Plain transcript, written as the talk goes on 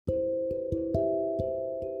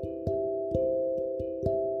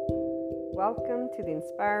Welcome to the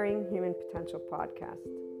Inspiring Human Potential podcast.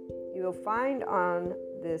 You will find on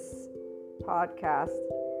this podcast,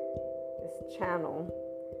 this channel,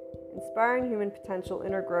 Inspiring Human Potential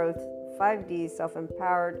Inner Growth 5D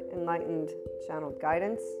Self-Empowered Enlightened Channeled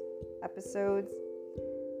Guidance episodes,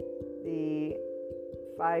 the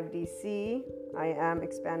 5DC I Am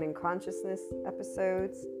Expanding Consciousness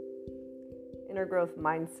episodes, Inner Growth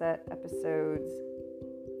Mindset episodes,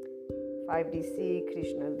 5DC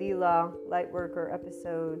Krishna Lila Lightworker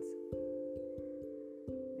episodes,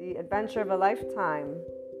 The Adventure of a Lifetime,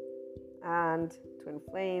 and Twin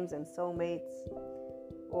Flames and Soulmates,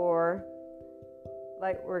 or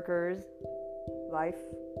Lightworkers, Life,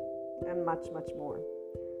 and much, much more.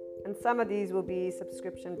 And some of these will be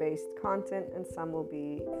subscription-based content and some will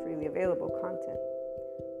be freely available content.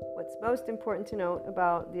 What's most important to note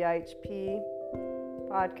about the IHP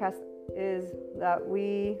podcast is that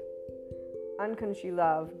we unconsciously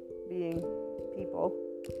love being people.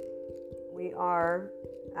 We are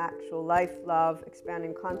actual life, love,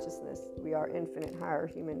 expanding consciousness. We are infinite higher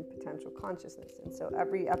human potential consciousness. And so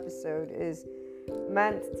every episode is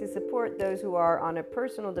meant to support those who are on a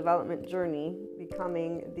personal development journey,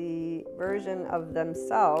 becoming the version of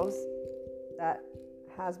themselves that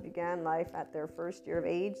has began life at their first year of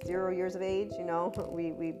age, 0 years of age.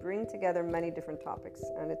 We bring together many different topics,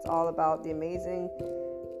 and it's all about the amazing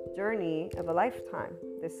journey of a lifetime,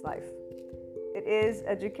 this life. It is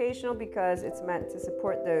educational because it's meant to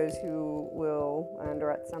support those who will, and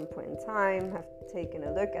or at some point in time, have taken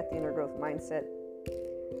a look at the inner growth mindset.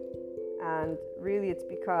 And really it's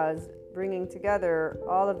because bringing together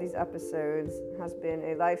all of these episodes has been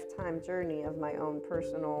a lifetime journey of my own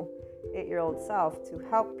personal 8-year-old self to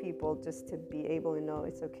help people just to be able to know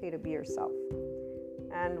it's okay to be yourself.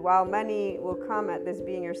 And while many will come at this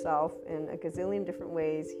being yourself in a gazillion different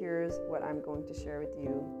ways, here's what I'm going to share with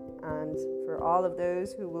you. And for all of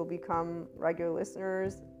those who will become regular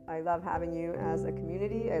listeners, I love having you as a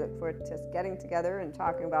community. I look forward to getting together and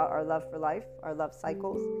talking about our love for life, our love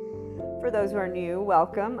cycles. For those who are new,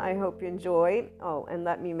 welcome. I hope you enjoy. Oh, and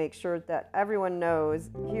let me make sure that everyone knows,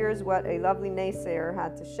 here's what a lovely naysayer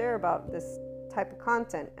had to share about this type of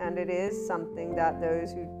content. And it is something that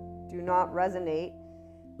those who do not resonate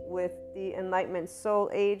with the Enlightenment Soul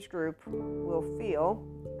age group will feel,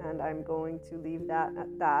 and I'm going to leave that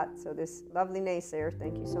at that. So this lovely naysayer,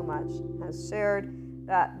 thank you so much, has shared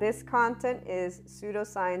that this content is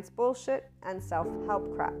pseudoscience bullshit and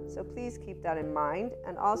self-help crap. So please keep that in mind,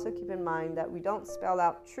 and also keep in mind that we don't spell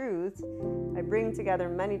out truth. I bring together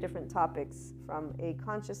many different topics from a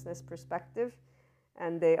consciousness perspective,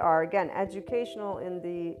 and they are, again, educational in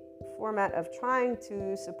the format of trying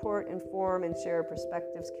to support, inform, and share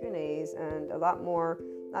perspectives, Q&As, and a lot more,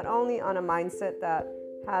 not only on a mindset that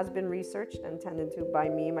has been researched and tended to by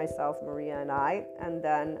me, myself, Maria, and I, and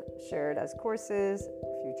then shared as courses,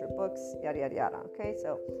 future books, yada, yada, yada. Okay,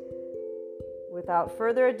 so without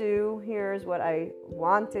further ado, here's what I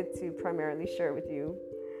wanted to primarily share with you.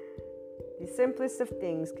 The simplest of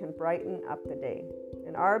things can brighten up the day.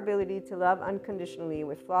 And our ability to love unconditionally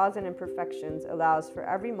with flaws and imperfections allows for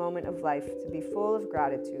every moment of life to be full of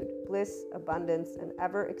gratitude, bliss, abundance, and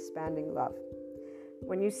ever-expanding love.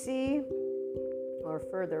 When you see, or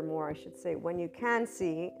furthermore, I should say, when you can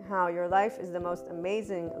see how your life is the most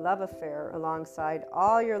amazing love affair alongside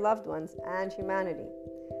all your loved ones and humanity,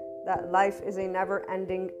 that life is a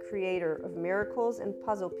never-ending creator of miracles and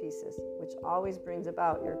puzzle pieces, which always brings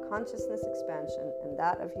about your consciousness expansion and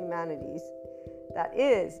that of humanity's. That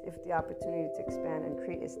is, if the opportunity to expand and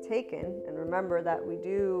create is taken. And remember that we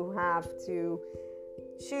do have to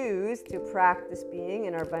choose to practice being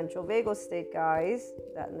in our ventral vagal state, guys,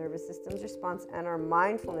 that nervous system's response, and our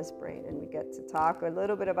mindfulness brain. And we get to talk a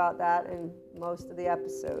little bit about that in most of the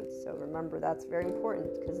episodes. So remember, that's very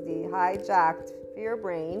important, because the hijacked fear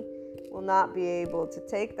brain will not be able to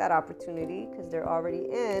take that opportunity because they're already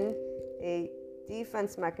in a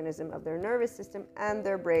defense mechanism of their nervous system, and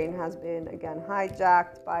their brain has been, again,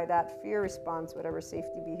 hijacked by that fear response, whatever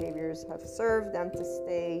safety behaviors have served them to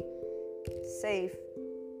stay safe.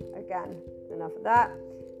 Again, enough of that.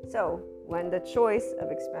 So when the choice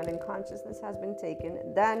of expanding consciousness has been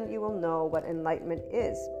taken, then you will know what enlightenment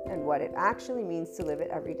is and what it actually means to live it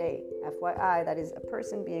every day. FYI, that is a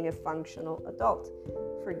person being a functional adult.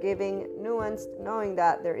 Forgiving, nuanced, knowing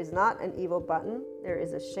that there is not an evil button, there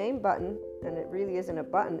is a shame button, and it really isn't a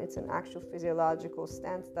button, it's an actual physiological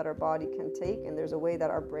stance that our body can take, and there's a way that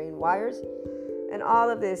our brain wires. And all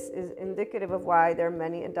of this is indicative of why there are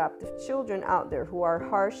many adoptive children out there who are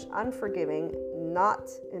harsh, unforgiving, not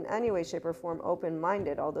in any way, shape, or form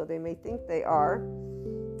open-minded, although they may think they are.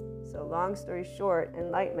 So long story short,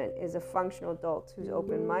 enlightenment is a functional adult who's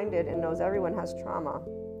open-minded and knows everyone has trauma,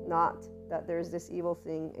 not that there's this evil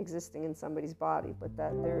thing existing in somebody's body, but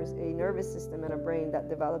that there's a nervous system and a brain that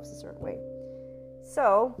develops a certain way.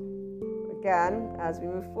 So, again, as we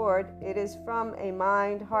move forward, it is from a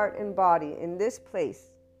mind, heart, and body in this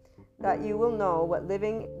place that you will know what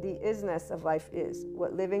living the isness of life is,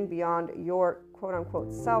 what living beyond your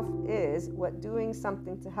quote-unquote self is, what doing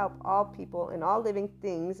something to help all people and all living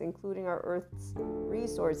things, including our Earth's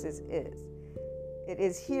resources, is. It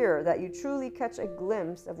is here that you truly catch a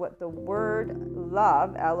glimpse of what the word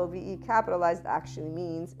love, L-O-V-E capitalized, actually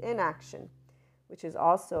means in action, which is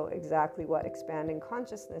also exactly what expanding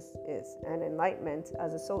consciousness is. And enlightenment,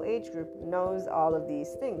 as a soul age group, knows all of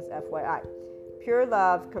these things, FYI. Pure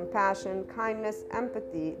love, compassion, kindness,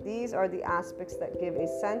 empathy, these are the aspects that give a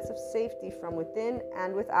sense of safety from within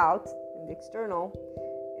and without, in the external.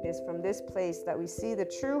 It is from this place that we see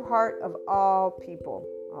the true heart of all people.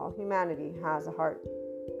 All humanity has a heart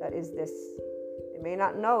that is this. They may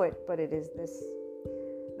not know it, but it is this.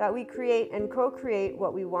 That we create and co-create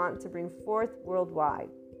what we want to bring forth worldwide.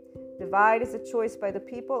 Divide is a choice by the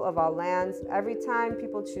people of all lands. Every time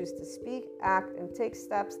people choose to speak, act, and take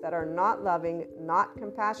steps that are not loving, not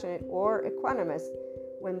compassionate, or equanimous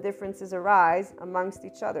when differences arise amongst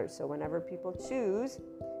each other. So whenever people choose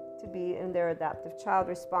to be in their adaptive child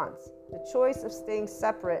response, the choice of staying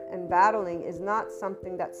separate and battling is not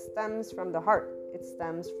something that stems from the heart. It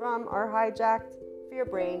stems from our hijacked fear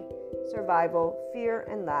brain, survival, fear,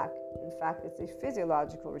 and lack. In fact, it's a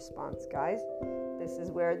physiological response, guys. This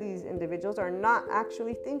is where these individuals are not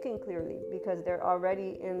actually thinking clearly because they're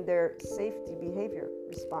already in their safety behavior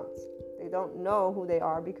response. They don't know who they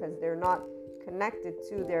are because they're not connected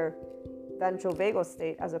to their ventral vagal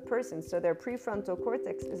state as a person. So their prefrontal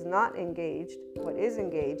cortex is not engaged. What is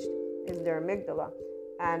engaged is their amygdala.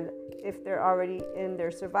 And if they're already in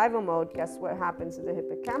their survival mode, guess what happens to the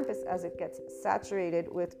hippocampus as it gets saturated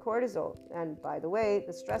with cortisol? And by the way,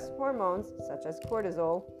 the stress hormones, such as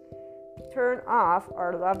cortisol, turn off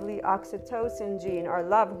our lovely oxytocin gene, our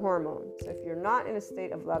love hormone. So if you're not in a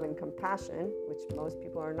state of love and compassion, which most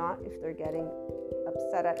people are not if they're getting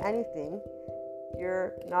upset at anything,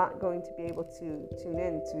 you're not going to be able to tune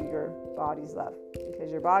in to your body's love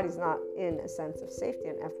because your body's not in a sense of safety.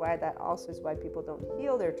 And FYI, that also is why people don't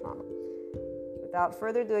heal their trauma. Without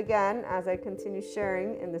further ado, again, as I continue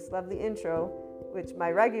sharing in this lovely intro, which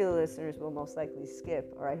my regular listeners will most likely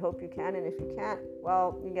skip, or I hope you can, and if you can't,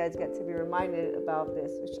 well, you guys get to be reminded about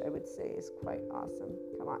this, which I would say is quite awesome.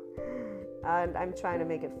 Come on. And I'm trying to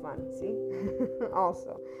make it fun, see?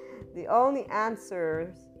 Also, the only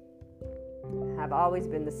answers have always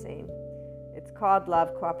been the same. It's called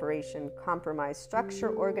love, cooperation, compromise,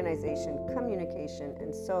 structure, organization, communication,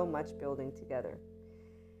 and so much building together.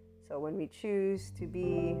 So when we choose to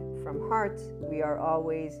be from heart, we are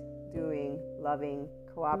always doing loving,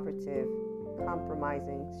 cooperative,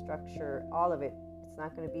 compromising, structure, all of it. It's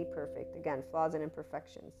not going to be perfect. Again, flaws and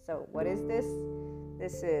imperfections. So what is this?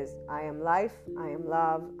 This is I am life, I am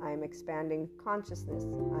love, I am expanding consciousness,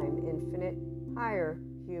 I am infinite, higher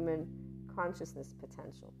human consciousness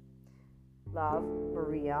potential. Love,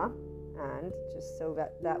 Maria. And just so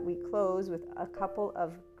that we close with a couple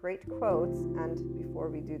of great quotes, and before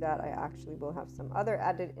we do that, I actually will have some other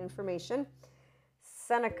added information.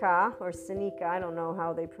 Seneca, or Seneca, I don't know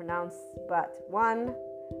how they pronounce, but one,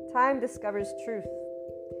 time discovers truth.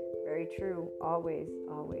 Very true, always,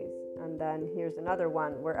 always. And then here's another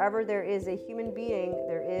one. Wherever there is a human being,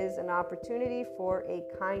 there is an opportunity for a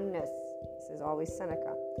kindness. This is always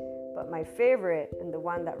Seneca. But my favorite, and the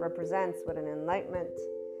one that represents what an enlightenment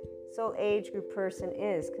soul age group person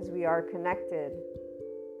is, because we are connected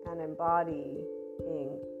and embodying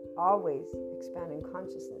always expanding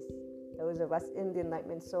consciousness. Those of us in the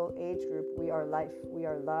enlightenment soul age group, we are life, we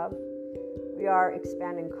are love, we are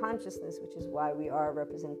expanding consciousness, which is why we are a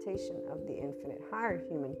representation of the infinite higher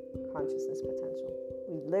human consciousness potential.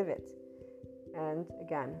 We live it. And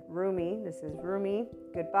again, Rumi, this is Rumi,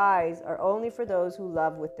 goodbyes are only for those who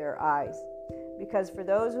love with their eyes. Because for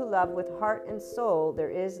those who love with heart and soul,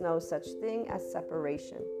 there is no such thing as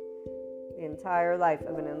separation. The entire life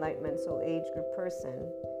of an enlightenment soul age group person,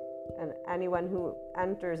 and anyone who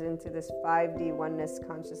enters into this 5D oneness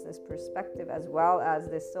consciousness perspective, as well as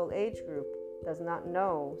this soul age group, does not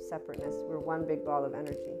know separateness. We're one big ball of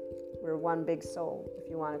energy. We're one big soul, if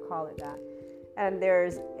you want to call it that. And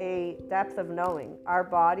there's a depth of knowing. Our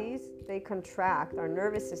bodies, they contract. Our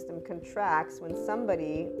nervous system contracts when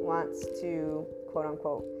somebody wants to, quote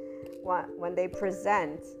unquote, when they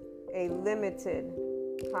present a limited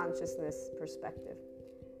consciousness perspective.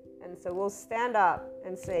 And so we'll stand up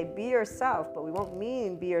and say, be yourself, but we won't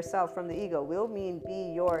mean be yourself from the ego. We'll mean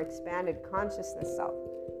be your expanded consciousness self.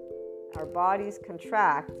 Our bodies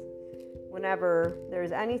contract whenever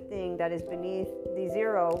there's anything that is beneath the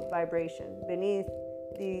zero vibration, beneath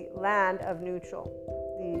the land of neutral,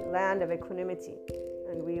 the land of equanimity.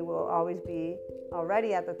 And we will always be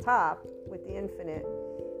already at the top with the infinite,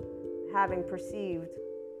 having perceived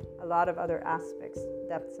a lot of other aspects,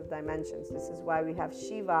 depths of dimensions. This is why we have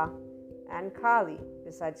Shiva and Kali,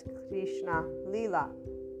 besides Krishna Lila.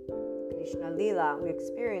 Krishna Lila, we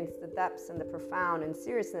experience the depths and the profound and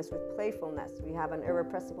seriousness with playfulness. We have an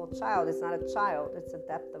irrepressible child. It's not a child, it's the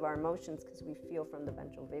depth of our emotions because we feel from the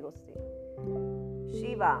ventral vagal state.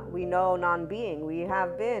 Shiva, we know non-being. We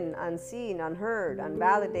have been unseen, unheard,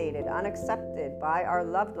 unvalidated, unaccepted by our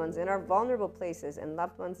loved ones in our vulnerable places. And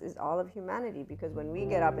loved ones is all of humanity, because when we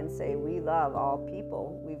get up and say we love all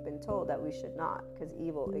people, we've been told that we should not, because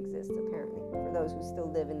evil exists apparently for those who still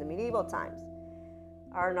live in the medieval times.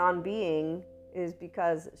 Our non-being is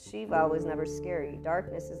because Shiva was never scary.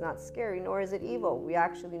 Darkness is not scary, nor is it evil. We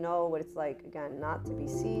actually know what it's like, again, not to be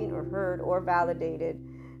seen or heard or validated.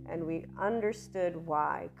 And we understood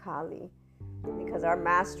why, Kali, because our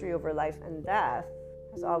mastery over life and death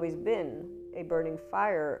has always been a burning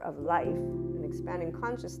fire of life, an expanding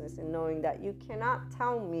consciousness, and knowing that you cannot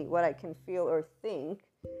tell me what I can feel or think.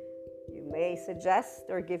 You may suggest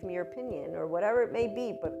or give me your opinion or whatever it may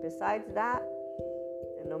be, but besides that,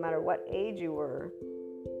 and no matter what age you were,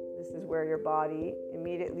 this is where your body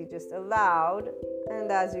immediately just allowed,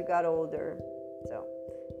 and as you got older. So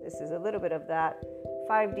this is a little bit of that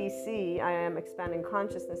 5DC, I am expanding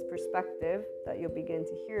consciousness perspective that you'll begin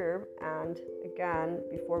to hear. And again,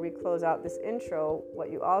 before we close out this intro,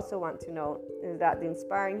 what you also want to know is that the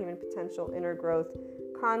Inspiring Human Potential Inner Growth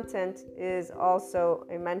content is also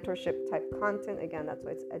a mentorship type content. Again, that's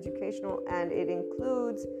why it's educational, and it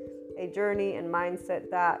includes a journey and mindset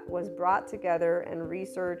that was brought together and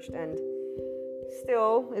researched and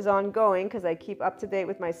still is ongoing, because I keep up to date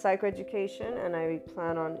with my psychoeducation, and I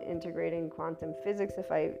plan on integrating quantum physics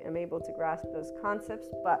if I am able to grasp those concepts.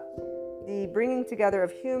 But the bringing together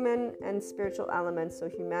of human and spiritual elements, so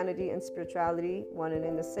humanity and spirituality, one and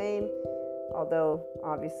in the same, although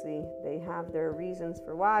obviously they have their reasons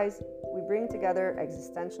for whys, we bring together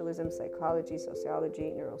existentialism, psychology,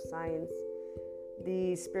 sociology, neuroscience.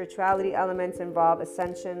 The spirituality elements involve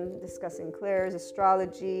ascension, discussing clairs,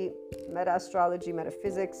 astrology, meta-astrology,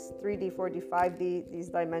 metaphysics, 3D, 4D, 5D, these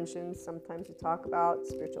dimensions. Sometimes we talk about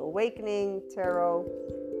spiritual awakening, tarot,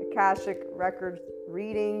 Akashic record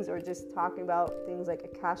readings, or just talking about things like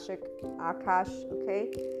Akashic, Akash,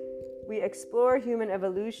 okay? We explore human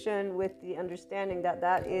evolution with the understanding that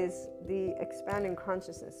that is the expanding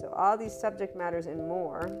consciousness. So all these subject matters and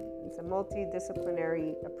more. It's a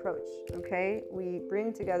multidisciplinary approach, okay? We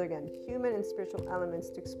bring together, again, human and spiritual elements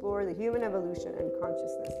to explore the human evolution and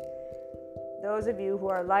consciousness. Those of you who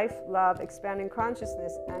are life, love, expanding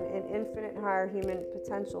consciousness, and in infinite higher human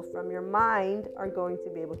potential from your mind are going to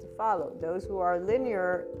be able to follow. Those who are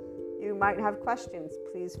linear, you might have questions.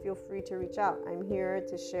 Please feel free to reach out. I'm here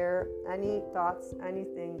to share any thoughts,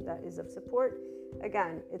 anything that is of support.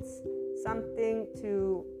 Again, it's something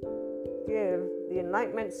to give the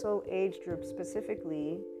Enlightenment Soul Age group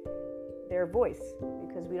specifically their voice,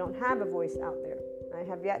 because we don't have a voice out there. I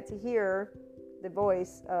have yet to hear the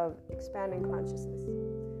voice of expanding consciousness.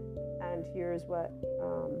 And here's what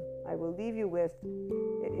I will leave you with.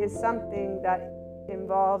 It is something that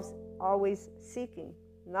involves always seeking,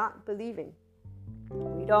 not believing.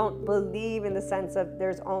 We don't believe in the sense of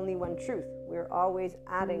there's only one truth. We're always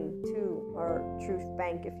adding to our truth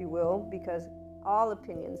bank, if you will, because all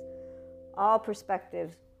opinions, all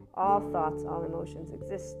perspectives, all thoughts, all emotions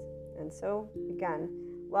exist. And so, again,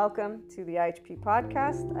 welcome to the IHP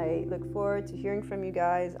podcast. I look forward to hearing from you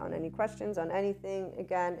guys on any questions, on anything.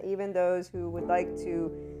 Again, even those who would like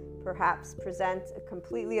to perhaps present a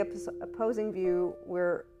completely opposing view,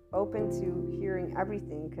 we're open to hearing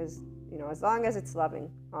everything, because, you know, as long as it's loving,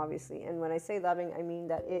 obviously. And when I say loving, I mean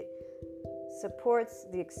that it supports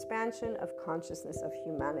the expansion of consciousness of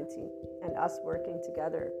humanity and us working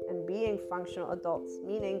together and being functional adults,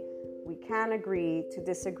 meaning we can agree to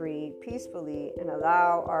disagree peacefully and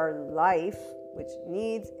allow our life, which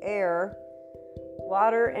needs air,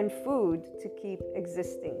 water, and food to keep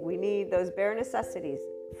existing. We need those bare necessities.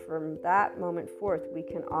 From that moment forth, we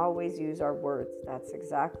can always use our words. That's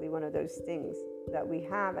exactly one of those things that we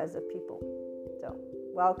have as a people. So,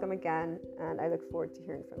 welcome again, and I look forward to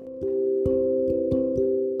hearing from you.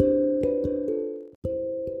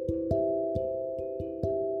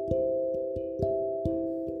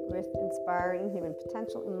 carrying human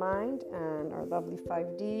potential in mind and our lovely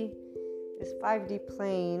 5D. This 5D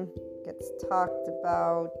plane gets talked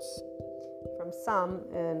about from some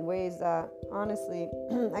in ways that, honestly,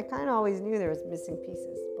 I kind of always knew there was missing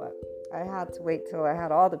pieces, but I had to wait till I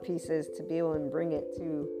had all the pieces to be able to bring it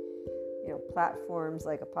to, platforms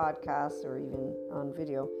like a podcast or even on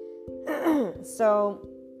video. So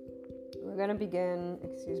we're going to begin,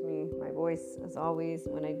 excuse me, my voice as always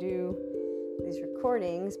when I do these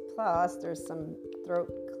recordings, plus there's some throat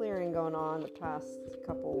clearing going on the past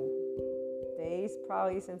couple days,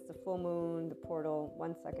 probably since the full moon, the portal.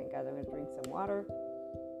 1 second, guys, I'm going to drink some water.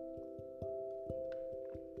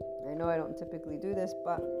 I know I don't typically do this,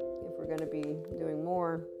 but if we're going to be doing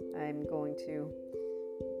more, I'm going to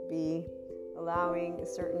be allowing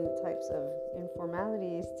certain types of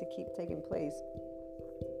informalities to keep taking place.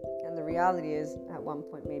 And the reality is, at one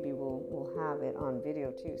point, maybe we'll have it on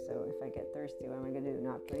video too. So if I get thirsty, what am I going to do?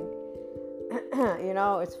 Not drink?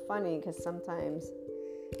 It's funny because sometimes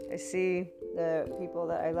I see the people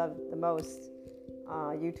that I love the most,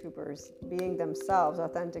 YouTubers, being themselves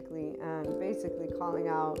authentically and basically calling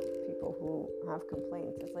out people who have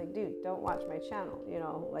complaints. It's like, dude, don't watch my channel.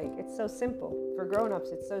 It's so simple. For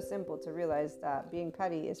grown-ups, it's so simple to realize that being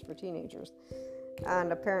petty is for teenagers.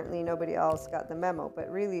 And apparently nobody else got the memo, but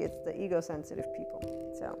really it's the ego-sensitive people.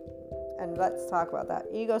 And let's talk about that.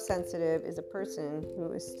 Ego-sensitive is a person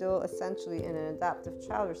who is still essentially in an adaptive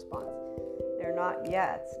child response. They're not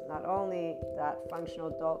yet, not only that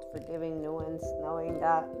functional adult forgiving nuance, knowing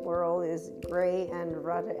that world is gray and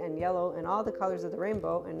red and yellow and all the colors of the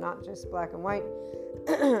rainbow and not just black and white.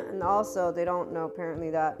 And also they don't know apparently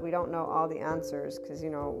that we don't know all the answers because,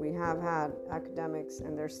 we have had academics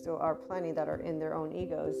and there still are plenty that are in their own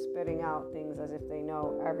egos spitting out things as if they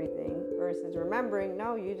know everything versus remembering,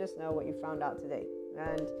 no, you just know what you found out today.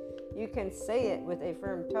 And you can say it with a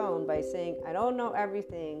firm tone by saying, I don't know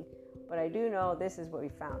everything, but I do know this is what we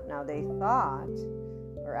found. Now they thought,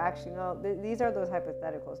 or actually no, these are those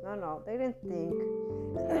hypotheticals. No, they didn't think.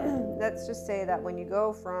 Let's just say that when you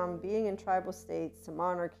go from being in tribal states to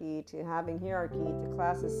monarchy to having hierarchy to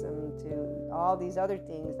classism to all these other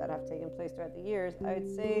things that have taken place throughout the years, I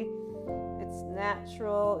would say it's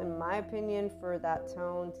natural, in my opinion, for that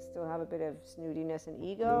tone to still have a bit of snootiness and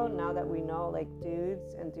ego. Now that we know, like,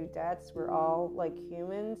 dudes and dudettes, we're all like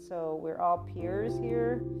humans, so we're all peers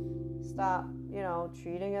here. Stop,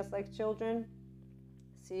 treating us like children.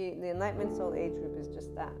 See, the Enlightenment Soul Age group is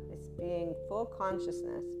just that. It's being full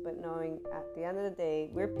consciousness, but knowing at the end of the day,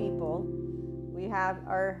 we're people. We have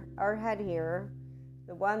our head here.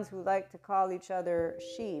 The ones who like to call each other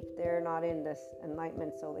sheep, they're not in this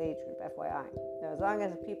Enlightenment Soul Age group, FYI. Now, as long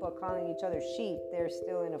as people are calling each other sheep, they're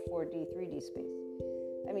still in a 4D, 3D space.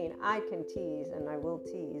 I mean, I can tease, and I will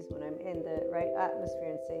tease when I'm in the right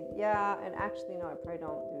atmosphere and say, yeah, and actually, no, I probably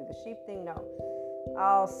don't do the sheep thing, no.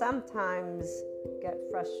 I'll sometimes get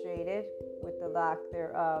frustrated with the lack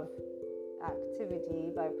thereof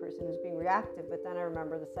activity by a person who's being reactive, but then I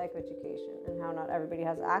remember the psychoeducation and how not everybody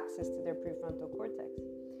has access to their prefrontal cortex.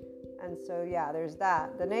 And so, yeah, there's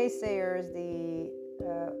that. The naysayers, the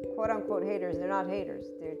quote-unquote haters, they're not haters.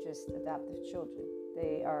 They're just adaptive children.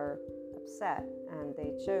 They are upset, and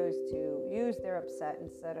they chose to use their upset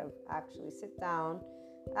instead of actually sit down,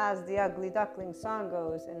 as the Ugly Duckling song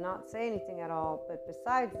goes, and not say anything at all, but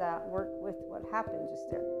besides that, work with what happened just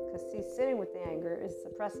there. Because see, sitting with the anger is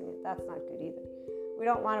suppressing it. That's not good either. We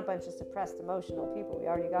don't want a bunch of suppressed emotional people. We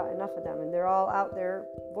already got enough of them, and they're all out there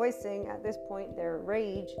voicing at this point their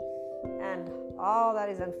rage and all that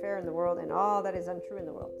is unfair in the world and all that is untrue in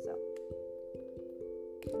the world. So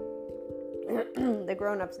the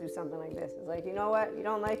grown-ups do something like this. It's like, you know what? You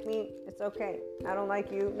don't like me? It's okay. I don't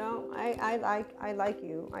like you. No, I like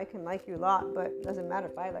you. I can like you a lot, but it doesn't matter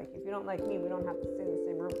if I like you. If you don't like me, we don't have to sit in the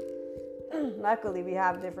same room. Luckily, we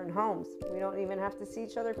have different homes. We don't even have to see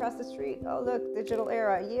each other across the street. Oh, look, digital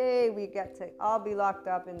era. Yay, we get to all be locked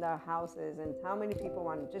up in the houses. And how many people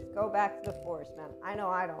want to just go back to the forest, man? I know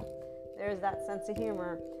I don't. There's that sense of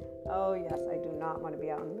humor. Oh, yes, I do not want to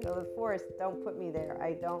be out in the middle of the forest. Don't put me there.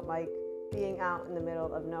 I don't like being out in the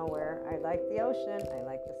middle of nowhere. I like the ocean. I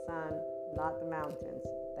like the sun, not the mountains.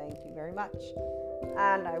 Thank you very much.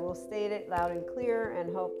 And I will state it loud and clear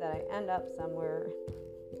and hope that I end up somewhere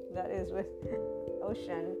that is with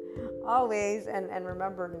ocean always, and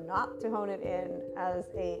remember not to hone it in as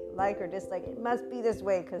a like or dislike. It must be this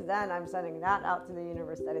way, because then I'm sending that out to the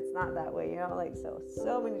universe that it's not that way,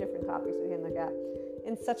 so many different topics we can look at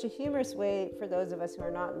in such a humorous way for those of us who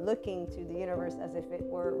are not looking to the universe as if it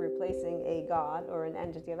were replacing a god or an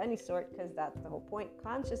entity of any sort, because that's the whole point.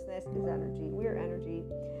 Consciousness is energy. We're energy.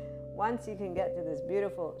 once you can get to this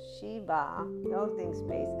beautiful Shiva, no think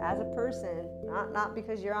space, as a person, not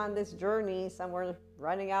because you're on this journey somewhere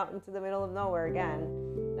running out into the middle of nowhere again.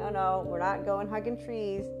 No, we're not going hugging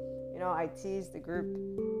trees. I tease the group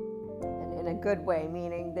in a good way,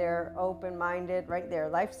 meaning they're open-minded, right? They're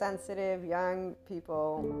life-sensitive young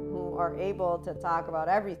people who are able to talk about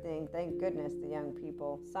everything. Thank goodness, the young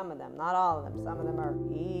people, some of them, not all of them, some of them are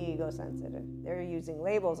ego-sensitive. They're using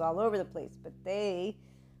labels all over the place, but they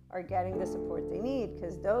are getting the support they need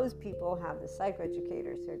because those people have the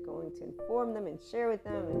psychoeducators who are going to inform them and share with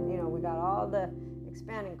them. And, we got all the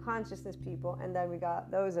expanding consciousness people, and then we got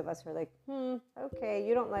those of us who are like, okay,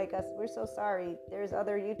 you don't like us, we're so sorry. There's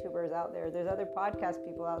other YouTubers out there, there's other podcast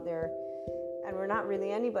people out there, and we're not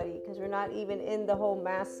really anybody because we're not even in the whole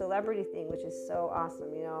mass celebrity thing, which is so awesome.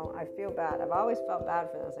 I feel bad. I've always felt bad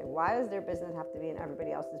for them. It's like, why does their business have to be in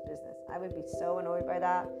everybody else's business? I would be so annoyed by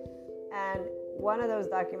that. And one of those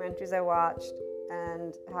documentaries I watched,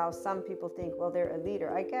 and how some people think, well, they're a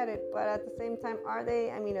leader. I get it, but at the same time, are they?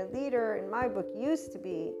 A leader in my book used to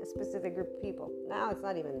be a specific group of people. Now it's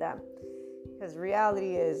not even them. Because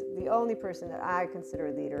reality is, the only person that I consider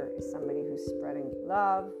a leader is somebody who's spreading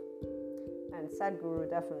love. And Sadhguru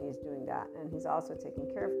definitely is doing that. And he's also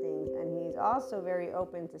taking care of things. And he's also very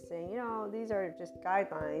open to saying, these are just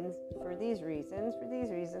guidelines for these reasons.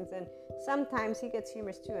 And sometimes he gets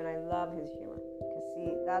humorous too. And I love his humor.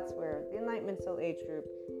 See, that's where the Enlightenment Soul Age group,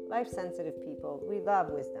 life-sensitive people, we love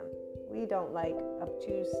wisdom. We don't like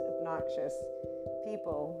obtuse, obnoxious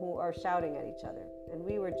people who are shouting at each other. And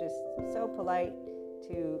we were just so polite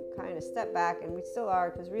to kind of step back, and we still are,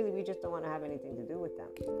 because really we just don't want to have anything to do with them,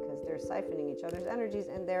 because they're siphoning each other's energies,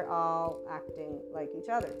 and they're all acting like each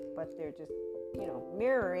other, but they're just,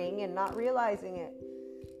 mirroring and not realizing it.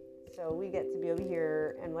 So we get to be over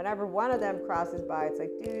here, and whenever one of them crosses by, it's like,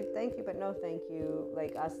 dude, thank you, but no thank you.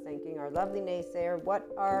 Like us thanking our lovely naysayer. What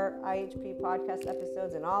are IHP podcast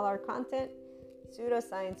episodes and all our content?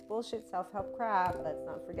 Pseudoscience, bullshit, self-help crap. Let's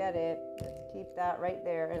not forget it. Let's keep that right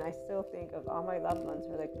there. And I still think of all my loved ones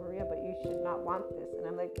who are like, Maria, but you should not want this. And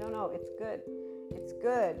I'm like, no, it's good. It's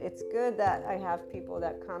good. It's good that I have people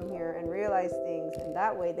that come here and realize things, and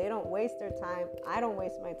that way they don't waste their time. I don't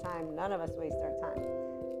waste my time. None of us waste our time.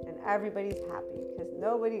 Everybody's happy because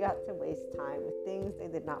nobody got to waste time with things they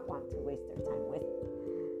did not want to waste their time with.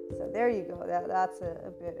 So there you go. That's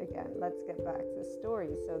a bit again. Let's get back to the story.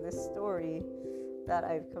 So this story that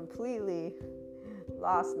I've completely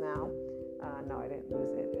lost now. No, I didn't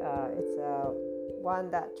lose it. It's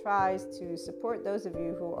one that tries to support those of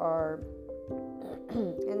you who are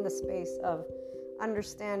in the space of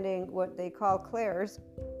understanding what they call clairs.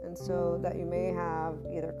 And so that you may have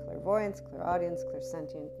either clairvoyance, clairaudience,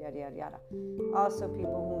 clairsentient, yada, yada, yada. Also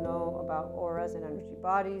people who know about auras and energy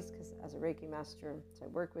bodies, because as a Reiki master, so I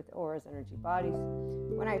work with auras, energy bodies.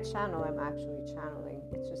 When I channel, I'm actually channeling.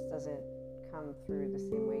 It just doesn't come through the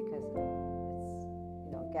same way because it's,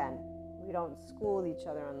 again, we don't school each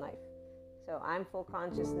other on life. So I'm full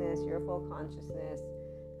consciousness, you're full consciousness,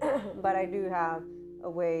 but I do have a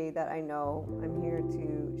way that I know I'm here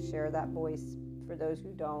to share that voice for those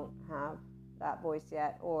who don't have that voice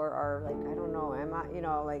yet, or are like, I don't know, am I,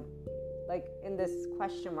 like in this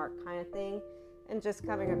question mark kind of thing, and just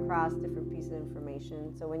coming across different pieces of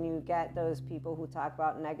information. So when you get those people who talk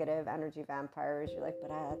about negative energy vampires, you're like, but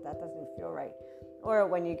that doesn't feel right. Or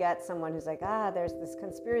when you get someone who's like, there's this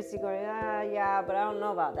conspiracy going, yeah, but I don't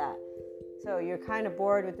know about that. So you're kind of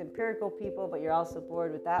bored with empirical people, but you're also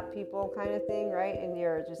bored with that people kind of thing, right? And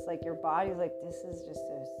you're just like, your body's like, this is just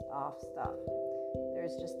off stuff.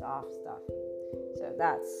 There's just off stuff. So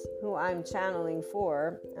that's who I'm channeling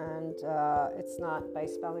for. And it's not by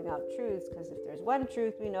spelling out truths, because if there's one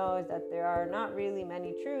truth we know is that there are not really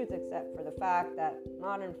many truths, except for the fact that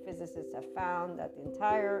modern physicists have found that the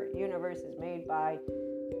entire universe is made by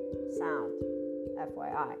sound.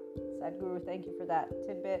 FYI. Sadhguru, thank you for that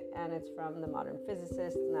tidbit, and it's from the Modern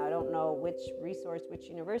Physicist. Now, I don't know which resource, which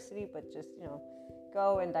university, but just,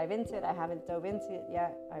 go and dive into it. I haven't dove into it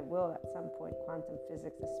yet. I will at some point. Quantum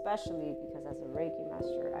physics, especially because as a Reiki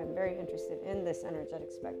master, I'm very interested in this energetic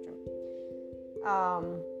spectrum.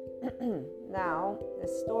 Now,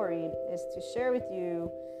 this story is to share with you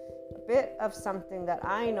a bit of something that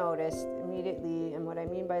I noticed immediately. And what I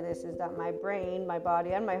mean by this is that my brain, my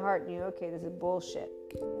body, and my heart knew, okay, this is bullshit.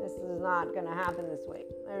 This is not going to happen this way.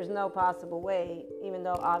 There's no possible way, even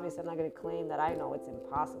though obviously I'm not going to claim that I know it's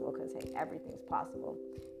impossible, because, hey, everything's possible.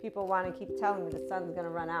 People want to keep telling me the sun's going to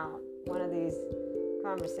run out. One of these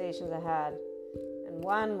conversations I had, and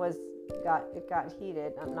one was, it got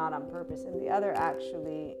heated, not on purpose, and the other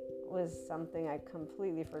actually was something I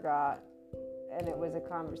completely forgot. and it was a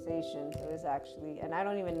conversation. So it was actually, and I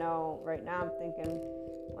don't even know right now, I'm thinking,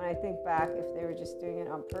 when I think back, if they were just doing it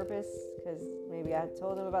on purpose, because maybe I had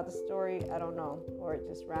told them about the story, I don't know, or it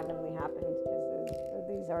just randomly happened, because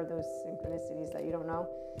these are those synchronicities that you don't know.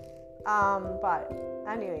 But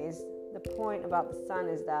anyways, the point about the sun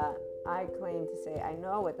is that I claim to say I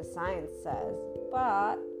know what the science says,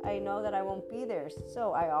 but I know that I won't be there.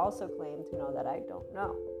 So I also claim to know that I don't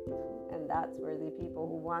know. And that's where the people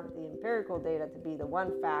who want the empirical data to be the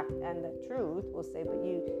one fact and the truth will say, but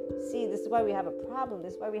you see, this is why we have a problem.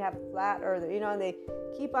 This is why we have flat earthers, and they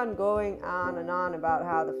keep on going on and on about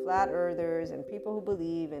how the flat earthers and people who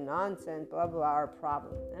believe in nonsense, blah, blah, are a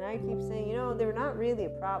problem. And I keep saying, they're not really a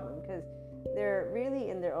problem, because they're really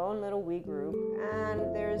in their own little wee group,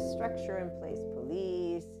 and there's structure in place,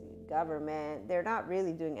 police, government. They're not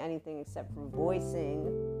really doing anything except for voicing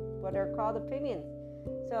what are called opinions.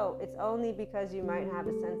 So it's only because you might have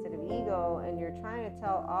a sensitive ego and you're trying to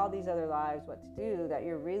tell all these other lives what to do that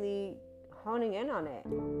you're really honing in on it.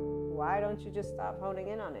 Why don't you just stop honing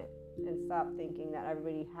in on it and stop thinking that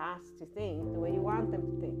everybody has to think the way you want them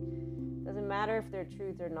to think? Doesn't matter if they're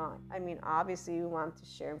truth or not. I mean, obviously we want to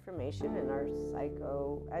share information, and our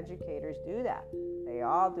psycho-educators do that. They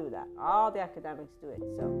all do that. All the academics do it.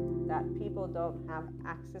 So that people don't have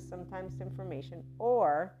access sometimes to information,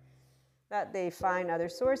 or that they find other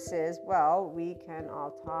sources, well, we can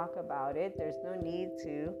all talk about it. There's no need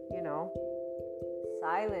to,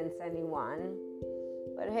 silence anyone.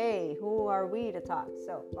 But hey, who are we to talk?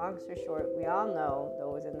 So, long story short, we all know,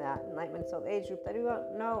 those in that Enlightenment Soul Age group, that we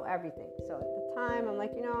don't know everything. So at the time, I'm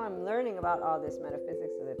like, I'm learning about all this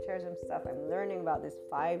metaphysics, esotericism stuff. I'm learning about this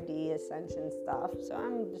 5D ascension stuff. So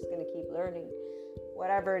I'm just going to keep learning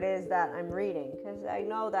whatever it is that I'm reading, because I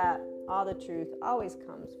know that all the truth always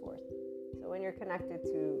comes forth. So when you're connected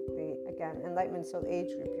to the, again, Enlightenment Soul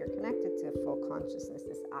Age group, you're connected to full consciousness,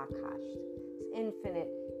 this Akash, this infinite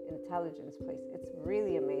intelligence place. It's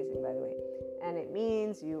really amazing, by the way. And it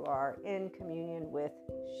means you are in communion with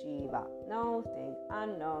Shiva. No thing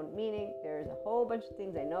unknown, meaning there's a whole bunch of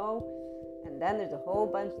things I know, and then there's a whole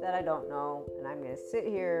bunch that I don't know. And I'm going to sit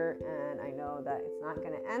here, and I know that it's not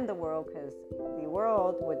going to end the world, because the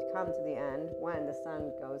world would come to the end when the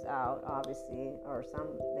sun goes out, obviously, or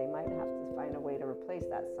they might have to find a way to replace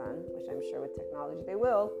that sun, which I'm sure with technology they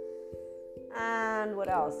will. And what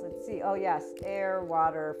else? Let's see. Oh, yes, air,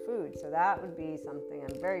 water, food. So that would be something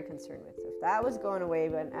I'm very concerned with. So if that was going away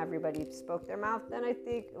when everybody spoke their mouth, then I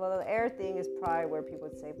think, well, the air thing is probably where people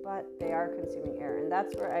would say, but they are consuming air. And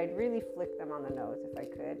that's where I'd really flick them on the nose if I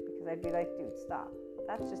could, because I'd be like, dude, stop.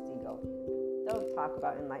 That's just ego. Don't talk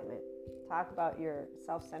about enlightenment. Talk about your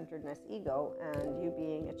self-centeredness, ego, and you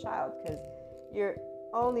being a child, because you're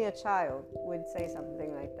only a child would say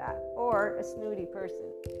something like that, or a snooty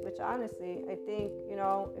person, which honestly, I think,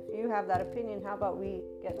 if you have that opinion, how about we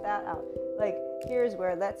get that out? Like, here's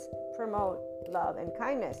where let's promote love and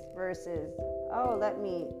kindness versus, let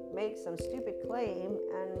me make some stupid claim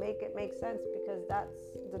and make it make sense, because that's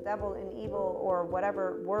the devil and evil, or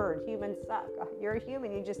whatever word, humans suck. You're a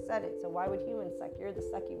human, you just said it, so why would humans suck? You're the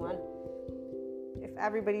sucky one. If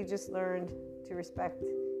everybody just learned to respect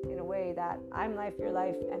in a way that I'm life, your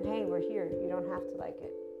life, and hey, we're here. You don't have to like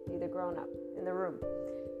it. Be the grown up in the room.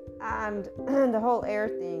 And the whole air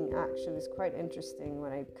thing actually is quite interesting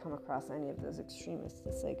when I come across any of those extremists.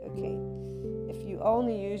 It's like, okay, if you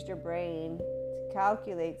only used your brain to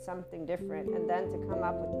calculate something different, and then to come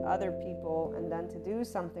up with other people, and then to do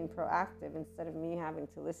something proactive, instead of me having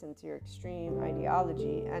to listen to your extreme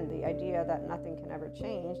ideology and the idea that nothing can ever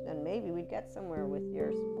change, then maybe we'd get somewhere with your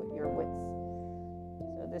wits.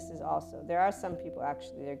 This is also, there are some people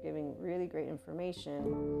actually, they're giving really great information.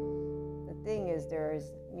 The thing is, there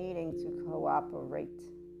is needing to cooperate,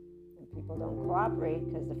 and people don't cooperate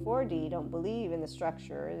because the 4D don't believe in the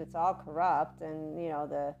structure. It's all corrupt, and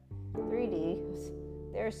the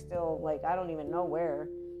 3D, they're still like, I don't even know where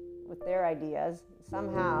with their ideas.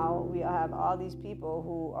 Somehow we have all these people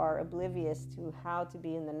who are oblivious to how to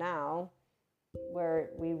be in the now,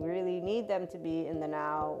 where we really need them to be in the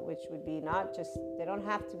now, which would be not just, they don't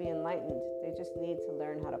have to be enlightened, they just need to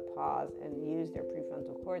learn how to pause and use their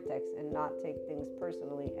prefrontal cortex and not take things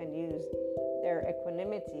personally, and use their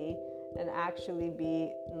equanimity and actually be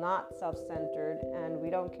not self-centered. And we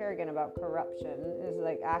don't care again about corruption. It's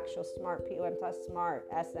like actual smart people. I'm talking smart,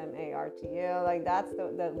 SMART. Like that's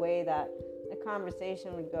the way that the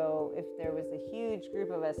conversation would go if there was a huge group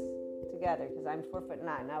of us together, because I'm 4'9".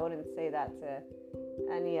 I wouldn't say that to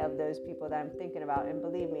any of those people that I'm thinking about. And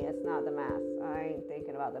believe me, it's not the mass. I ain't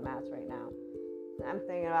thinking about the mass right now. I'm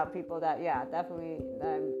thinking about people that, definitely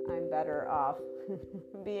I'm better off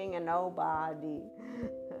being a nobody.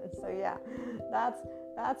 So yeah,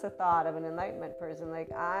 that's a thought of an enlightenment person.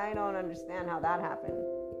 Like, I don't understand how that happened.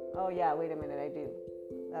 Oh yeah, wait a minute, I do.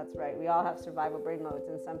 That's right. We all have survival brain modes,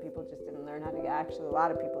 and some people just didn't learn how to get. Actually, a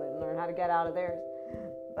lot of people didn't learn how to get out of theirs.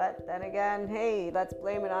 But then again, hey, let's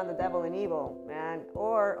blame it on the devil and evil, man,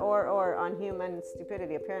 or on human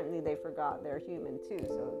stupidity. Apparently, they forgot they're human too,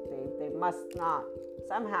 so they must not.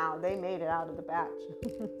 Somehow, they made it out of the batch.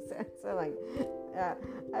 so like,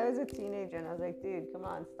 I was a teenager, and I was like, dude, come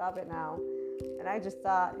on, stop it now. And I just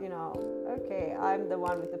thought, okay, I'm the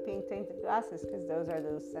one with the pink tinted glasses, because those are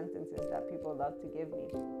those sentences that people love to give me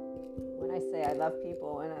when I say I love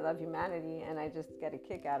people and I love humanity, and I just get a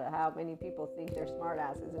kick out of how many people think they're smart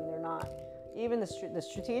asses and they're not. Even the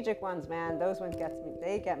strategic ones, man, those ones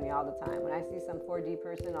they get me all the time. When I see some 4D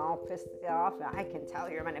person all pissed off, I can tell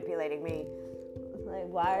you're manipulating me. Like,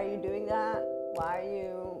 why are you doing that? Why are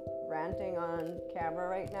you ranting on camera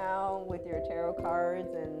right now with your tarot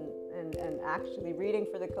cards and actually reading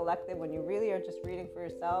for the collective when you really are just reading for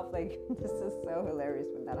yourself? Like, this is so hilarious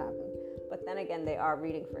when that happens. But then again, they are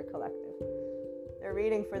reading for a collective. They're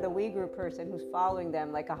reading for the we group person who's following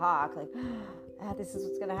them like a hawk, like, this is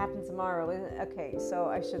what's going to happen tomorrow. Okay, so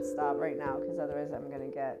I should stop right now, because otherwise I'm going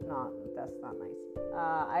to that's not nice.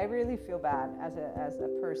 I really feel bad as a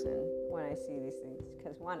person when I see these things,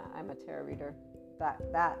 because one, I'm a tarot reader.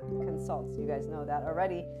 That consults, you guys know that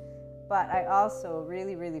already. But I also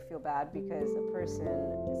really, really feel bad because a person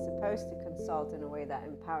is supposed to consult in a way that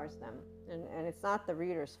empowers them. And it's not the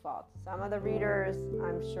reader's fault. Some of the readers,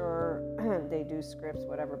 I'm sure, they do scripts,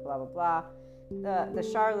 whatever, blah, blah, blah. The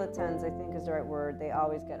charlatans, I think is the right word, they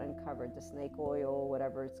always get uncovered. The snake oil,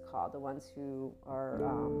 whatever it's called, the ones who are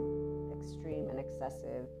extreme and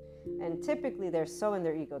excessive. And typically they're so in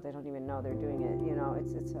their ego, they don't even know they're doing it.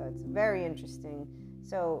 It's very interesting.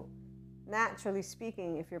 So naturally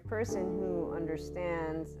speaking, if you're a person who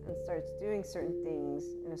understands and starts doing certain things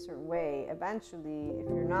in a certain way, eventually, if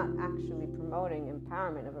you're not actually promoting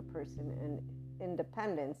empowerment of a person and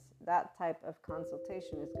independence, that type of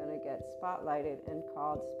consultation is going to get spotlighted and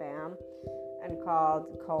called spam and called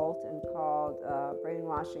cult and called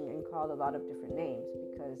brainwashing and called a lot of different names,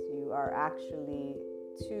 because you are actually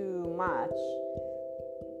too much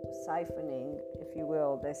siphoning, if you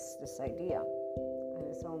will, this idea. And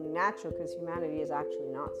it's only natural because humanity is actually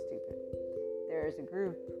not stupid. There's a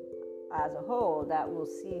group as a whole that will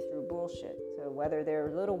see through bullshit. So whether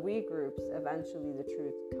they're little we groups, eventually the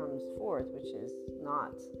truth comes forth, which is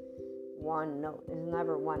not one note. It's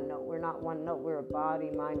never one note. We're not one note. We're a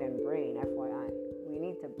body, mind, and brain, FYI. We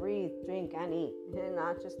need to breathe, drink, and eat. And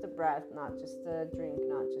not just a breath, not just to drink,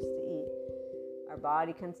 not just to eat. Our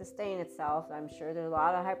body can sustain itself. I'm sure there's a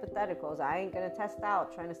lot of hypotheticals. I ain't going to test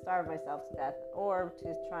out trying to starve myself to death or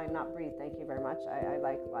to try and not breathe. Thank you very much. I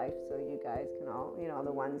like life, so you guys can all,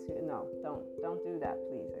 the ones who, no, don't do that,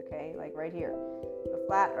 please, okay? Like right here. The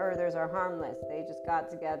flat earthers are harmless. They just got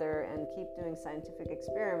together and keep doing scientific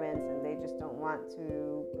experiments, and they just don't want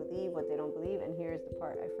to believe what they don't believe. And here's the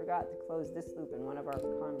part. I forgot to close this loop in one of our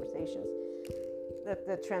conversations.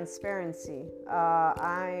 The transparency.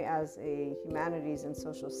 I, as a humanities and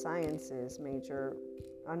social sciences major,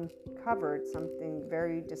 uncovered something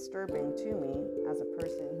very disturbing to me as a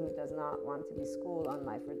person who does not want to be schooled on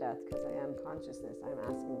life or death, because I am consciousness. I'm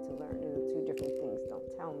asking to learn. They're two different things.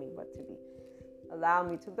 Don't tell me what to be. Allow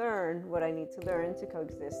me to learn what I need to learn to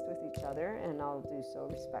coexist with each other, and I'll do so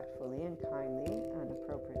respectfully and kindly and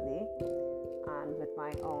appropriately, and with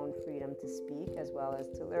my own freedom to speak, as well as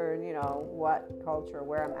to learn, what culture,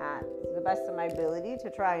 where I'm at, to the best of my ability, to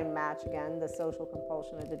try and match again the social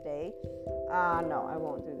compulsion of the day. No, I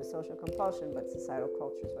won't do the social compulsion, but societal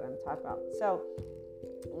culture is what I'm talking about. So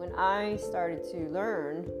when I started to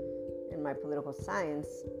learn in my political science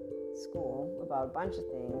school about a bunch of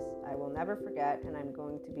things, I will never forget, and I'm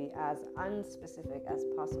going to be as unspecific as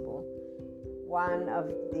possible, one of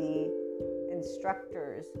the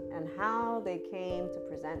instructors and how they came to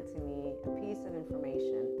present to me a piece of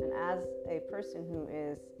information. And as a person who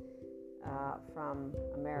is from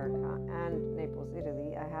America and Naples,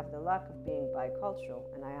 Italy, I have the luck of being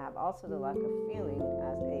bicultural, and I have also the luck of feeling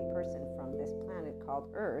as a person from this planet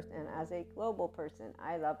called Earth, and as a global person,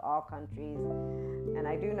 I love all countries, and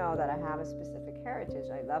I do know that I have a specific heritage.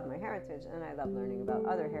 I love my heritage, and I love learning about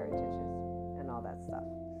other heritages and all that stuff.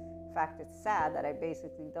 In fact, it's sad that I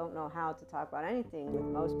basically don't know how to talk about anything with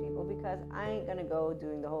most people, because I ain't gonna go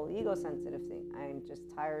doing the whole ego-sensitive thing. I'm just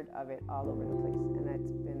tired of it all over the place, and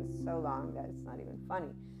it's been so long that it's not even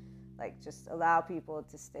funny. Like, just allow people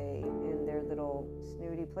to stay in their little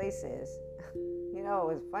snooty places. It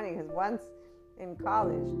was funny because once in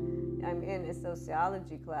college, I'm in a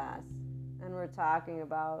sociology class and we're talking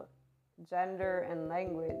about gender and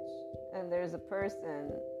language, and there's a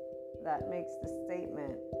person that makes the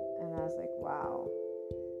statement, and I was like, wow.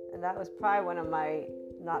 And that was probably one of my,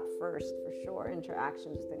 not first for sure,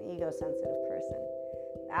 interactions with an ego-sensitive person.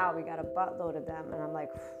 Now we got a buttload of them, and I'm like,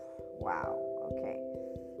 wow, okay.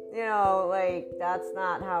 Like, that's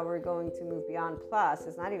not how we're going to move beyond. Plus,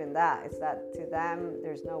 it's not even that. It's that to them,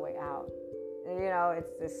 there's no way out. And,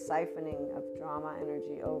 it's this siphoning of drama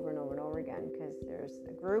energy over and over and over again, because there's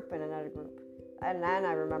a group and another group. And then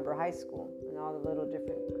I remember high school and all the little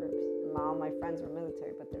different groups. And all my friends were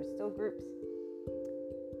military, but there's still groups.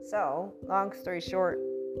 So, long story short,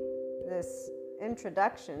 this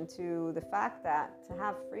introduction to the fact that to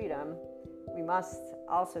have freedom, we must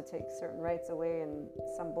also take certain rights away and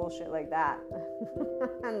some bullshit like that.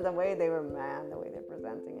 And the way they're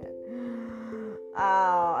presenting it.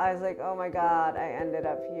 I was like, oh my God, I ended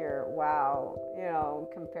up here. Wow.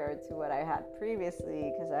 Compared to what I had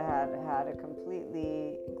previously, because I had a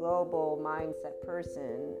completely global mindset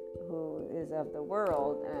person who is of the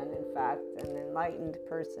world, and in fact, an enlightened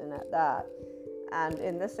person at that. And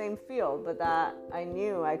in the same field, but that I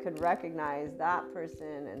knew I could recognize that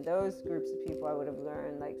person and those groups of people. I would have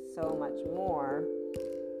learned like so much more,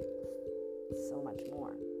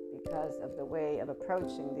 because of the way of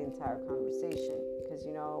approaching the entire conversation. Because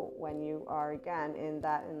when you are again in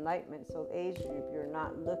that enlightenment soul age group, you're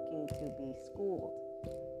not looking to be schooled,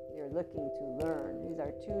 you're looking to learn. These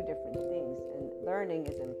are two different things, and learning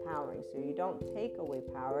is empowering. So you don't take away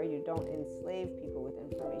power, you don't enslave people with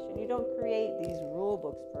information, you don't create these rule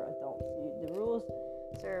books for adults. The rules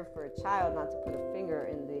serve for a child not to put a finger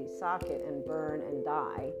in the socket and burn and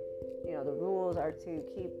die. The rules are to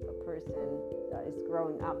keep a person that is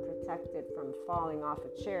growing up protected from falling off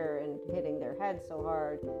a chair and hitting their head so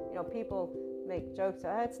hard. People make jokes,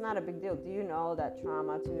 it's not a big deal. Do you know that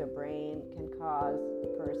trauma to your brain can cause a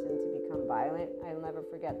person to become violent? I'll never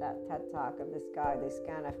forget that TED Talk of this guy. They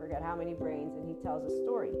scan, I forget how many brains, and he tells a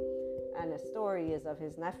story. And the story is of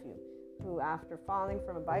his nephew, who after falling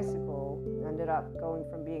from a bicycle ended up going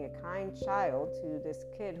from being a kind child to this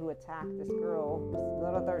kid who attacked this girl, this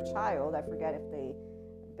other child. I forget if they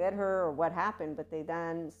bit her or what happened, but they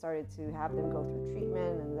then started to have them go through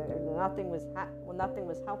treatment, and nothing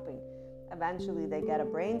was helping. Eventually they get a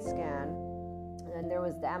brain scan, and there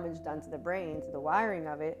was damage done to the brain, to the wiring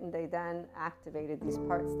of it, and they then activated these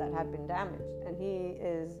parts that had been damaged. And he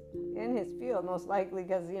is in his field, most likely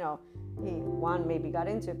because he maybe got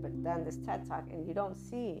into it, but then this TED Talk, and you don't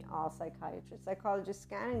see all psychologists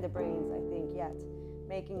scanning the brains, I think, yet,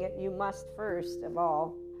 making it, you must first of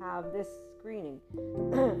all have this screening,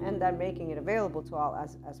 and then making it available to all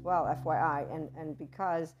as well, FYI, and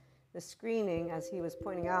because the screening, as he was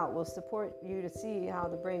pointing out, will support you to see how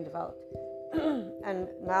the brain developed. And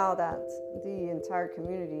now that the entire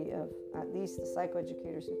community of at least the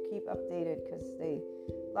psychoeducators who keep updated because they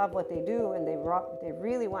love what they do and they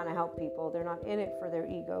really want to help people, they're not in it for their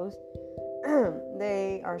egos,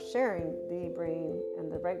 they are sharing the brain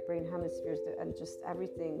and the right brain hemispheres and just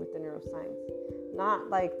everything with the neuroscience. Not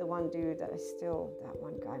like the one dude that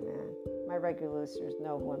one guy, man. My regular listeners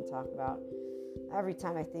know who I'm talking about. Every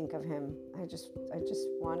time I think of him, I just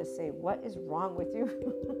want to say, what is wrong with you?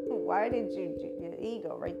 Why did you do your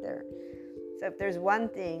ego right there? So if there's one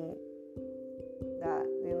thing that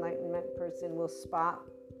the enlightenment person will spot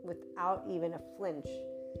without even a flinch,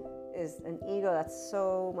 is an ego that's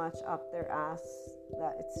so much up their ass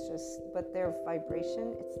that it's just, but their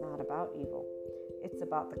vibration, it's not about evil. It's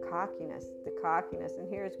about the cockiness. And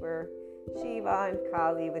here's where Shiva and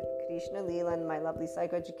Kali with Krishna Leela and my lovely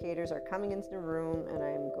psychoeducators are coming into the room, and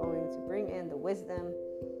I'm going to bring in the wisdom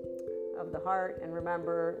of the heart. And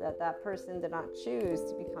remember that person did not choose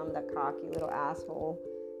to become that cocky little asshole,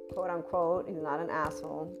 quote unquote. He's not an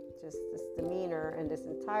asshole, just this demeanor and this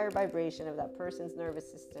entire vibration of that person's nervous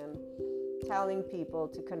system telling people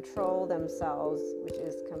to control themselves, which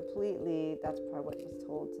is completely, that's probably what was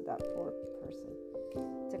told to that poor person.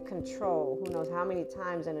 To control, who knows how many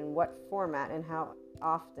times and in what format and how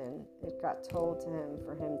often it got told to him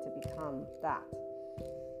for him to become that.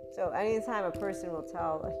 So anytime a person will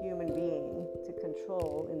tell a human being to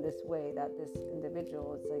control in this way, that this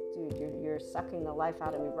individual, it's like, dude, you're sucking the life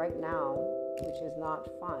out of me right now, which is not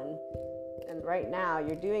fun. And right now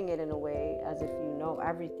you're doing it in a way as if you know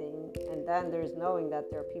everything, and then there's knowing that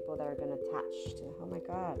there are people that are going to attach to, oh my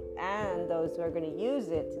God, and those who are going to use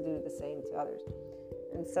it to do the same to others.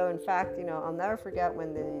 And so in fact, I'll never forget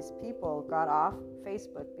when these people got off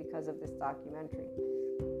Facebook because of this documentary.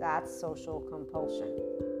 That's social compulsion.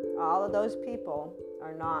 All of those people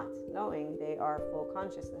are not knowing, they are full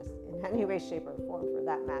consciousness in any way, shape, or form for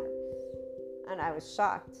that matter. And I was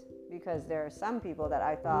shocked because there are some people that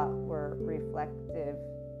I thought were reflective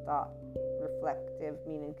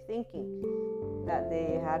meaning thinking, that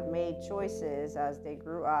they had made choices as they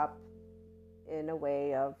grew up in a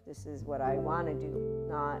way of, this is what I want to do,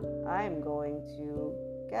 not I'm going to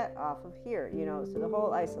get off of here, so the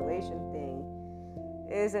whole isolation thing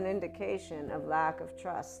is an indication of lack of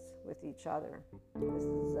trust with each other. This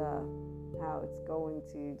is how it's going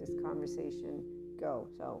to, this conversation go.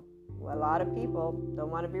 So a lot of people don't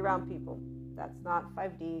want to be around people. That's not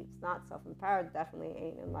 5D, it's not self-empowered, definitely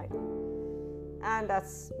ain't enlightened. And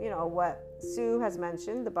that's, what Sue has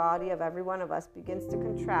mentioned, the body of every one of us begins to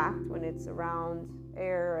contract when it's around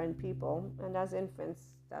air and people. And as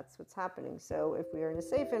infants, that's what's happening. So if we are in a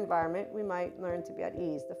safe environment, we might learn to be at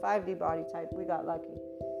ease. The 5D body type, we got lucky.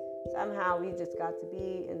 Somehow we just got to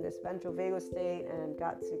be in this ventral vagal state and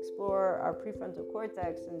got to explore our prefrontal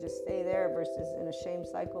cortex and just stay there, versus in a shame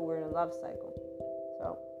cycle, we're in a love cycle.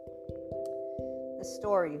 So the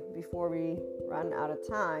story, before we run out of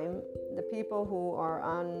time, the people who are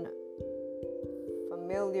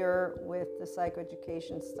unfamiliar with the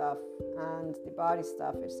psychoeducation stuff and the body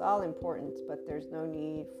stuff, it's all important, but there's no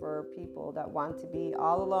need for people that want to be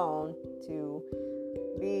all alone to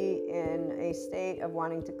be in a state of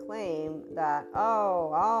wanting to claim that,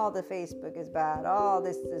 all the Facebook is bad, all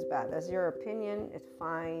this is bad. That's your opinion. It's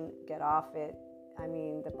fine. Get off it. I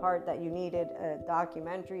mean, the part that you needed a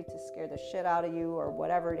documentary to scare the shit out of you, or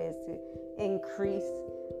whatever it is to increase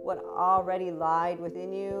what already lied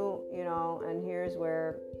within you, and here's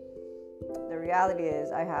where the reality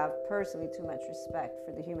is, I have personally too much respect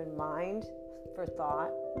for the human mind, for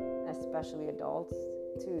thought, especially adults,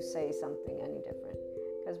 to say something any different.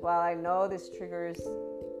 Because while I know this triggers,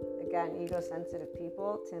 again, ego-sensitive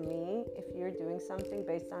people, to me, if you're doing something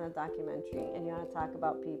based on a documentary and you want to talk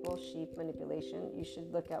about people, sheep manipulation, you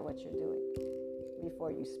should look at what you're doing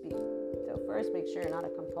before you speak. So first, make sure you're not a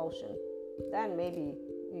compulsion. Then maybe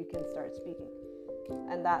you can start speaking.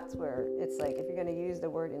 And that's where it's like, if you're going to use the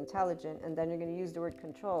word intelligent and then you're going to use the word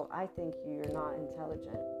control, I think you're not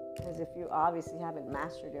intelligent. Because if you obviously haven't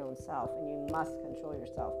mastered your own self, and you must control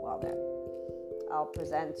yourself, well then, I'll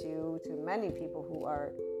present you to many people who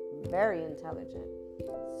are very intelligent,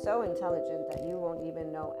 so intelligent that you won't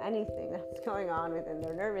even know anything that's going on within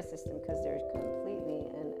their nervous system, because they're completely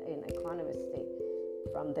in a equanimous state.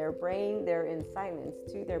 From their brain, they're in silence,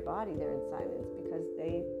 to their body, they're in silence, because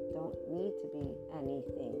they don't need to be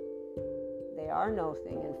anything. They are no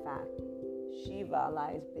thing, in fact. Shiva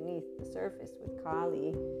lies beneath the surface with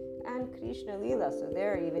Kali and Krishna Lila, so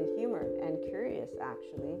they're even humored and curious,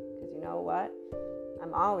 actually, because you know what?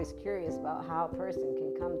 I'm always curious about how a person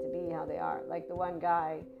can come to be how they are. Like the one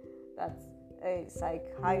guy that's a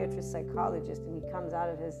psychiatrist, psychologist, and he comes out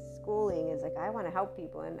of his schooling is like, I want to help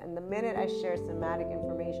people. And the minute I share somatic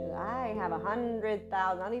information, I have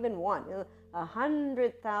 100,000, not even one,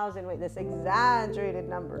 100,000, wait, this exaggerated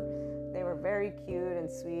number. They were very cute and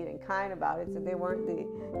sweet and kind about it, so they weren't the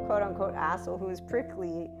quote-unquote asshole who was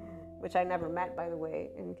prickly, which I never met, by the way,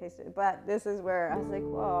 but this is where I was like,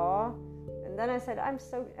 whoa. And then I said,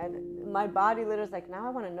 and my body literally was like, now I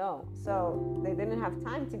want to know. So they didn't have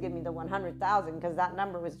time to give me the 100,000 because that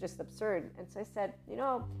number was just absurd. And so I said,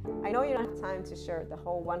 I know you don't have time to share the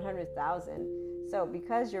whole 100,000. So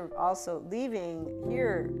because you're also leaving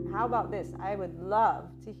here, how about this? I would love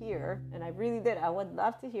to hear, and I really did, I would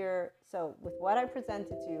love to hear, so with what I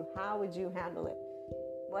presented to you, how would you handle it?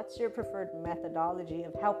 What's your preferred methodology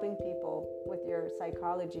of helping people with your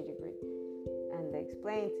psychology degree? And they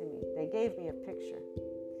explained to me, they gave me a picture.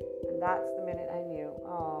 And that's the minute I knew,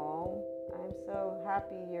 oh, I'm so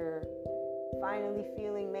happy you're finally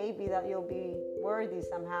feeling maybe that you'll be worthy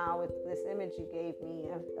somehow with this image you gave me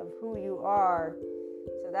of who you are.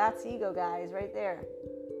 So that's ego, guys, right there.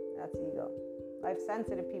 That's ego.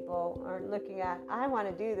 Life-sensitive people aren't looking at, I want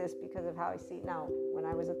to do this because of how I see it now. When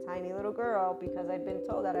I was a tiny little girl, because I'd been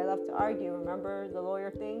told that I love to argue. Remember the lawyer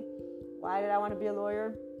thing? Why did I want to be a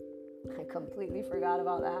lawyer? I completely forgot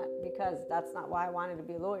about that, because that's not why I wanted to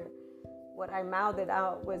be a lawyer. What I mouthed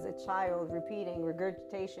out was a child repeating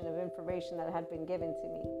regurgitation of information that had been given to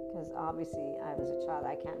me, because obviously I was a child.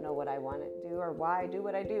 I can't know what I want to do or why I do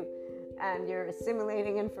what I do. And you're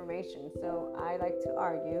assimilating information. So I like to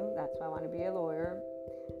argue. That's why I want to be a lawyer.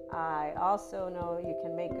 I also know you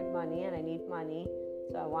can make good money, and I need money.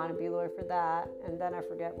 So I want to be a lawyer for that. And then I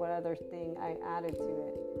forget what other thing I added to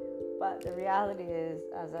it. But the reality is,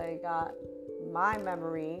 as I got my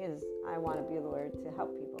memory, is I want to be a lawyer to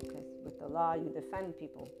help people, because with the law, you defend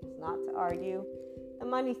people. It's not to argue. The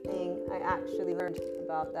money thing, I actually learned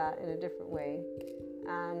about that in a different way.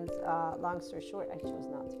 And long story short, I chose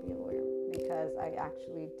not to be a lawyer because I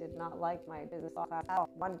actually did not like my business class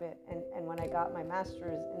one bit. And when I got my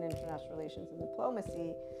master's in international relations and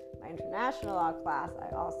diplomacy, my international law class,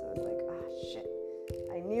 I also was like, shit.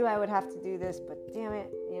 I knew I would have to do this, but damn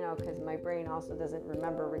it, because my brain also doesn't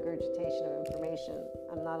remember regurgitation of information.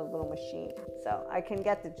 I'm not a little machine. So I can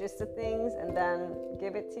get the gist of things and then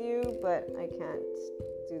give it to you, but I can't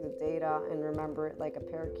do the data and remember it like a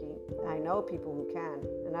parakeet. I know people who can.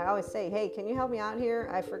 And I always say, hey, can you help me out here?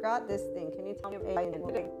 I forgot this thing. Can you tell me?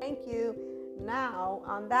 Thank you. Now,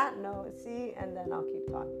 on that note, see, and then I'll keep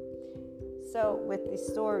talking. So with the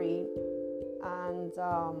story and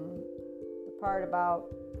the part about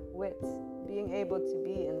wit, being able to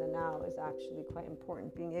be in the now is actually quite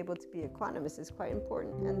important. Being able to be equanimous is quite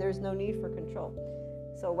important, and there's no need for control.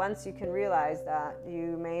 So once you can realize that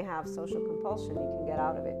you may have social compulsion, you can get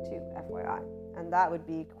out of it too, FYI. And that would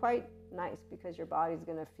be quite nice because your body's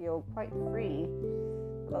going to feel quite free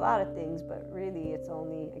of a lot of things, but really it's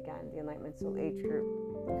only, again, the Enlightenment Soul Age group.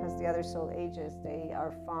 Because the other soul ages, they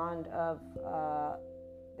are fond of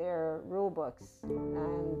their rule books,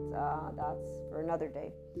 and that's for another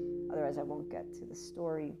day. Otherwise, I won't get to the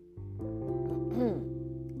story.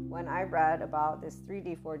 When I read about this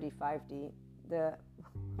 3D, 4D, 5D,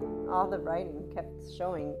 all the writing kept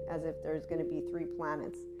showing as if there's going to be 3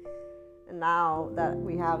 planets. And now that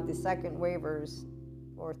we have the second waivers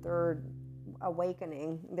or third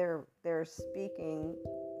awakening, they're speaking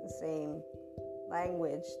the same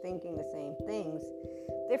language, thinking the same things.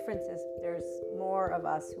 Difference is there's more of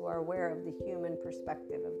us who are aware of the human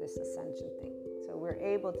perspective of this ascension thing. So we're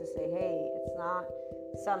able to say, hey, it's not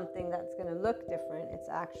something that's going to look different. It's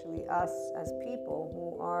actually us as people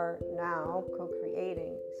who are now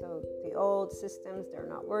co-creating. So the old systems, they're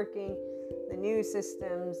not working. The new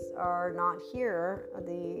systems are not here.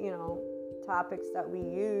 The, topics that we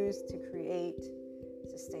use to create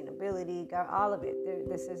sustainability, all of it.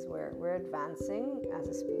 This is where we're advancing as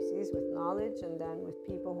a species with knowledge, and then with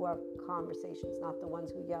people who have conversations, not the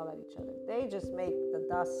ones who yell at each other. They just make the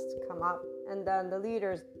dust come up, and then the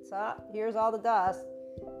leaders, here's all the dust.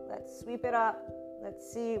 Let's sweep it up.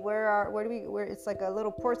 Let's see where it's like a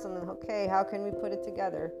little porcelain. Okay, how can we put it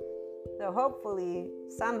together? So hopefully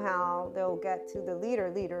somehow they'll get to the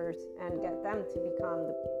leaders and get them to become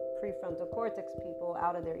the prefrontal cortex people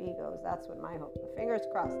out of their egos. That's what my hope. Fingers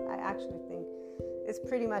crossed. I actually think it's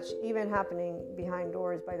pretty much even happening behind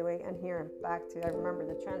doors, by the way. And here, back to, I remember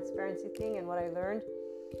the transparency thing, and what I learned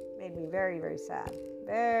made me very, very sad.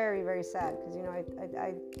 Very, very sad. Because,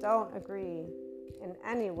 I don't agree in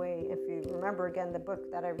any way. If you remember, again, the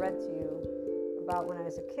book that I read to you about when I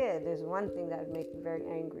was a kid, there's one thing that would make me very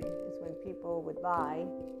angry, is when people would lie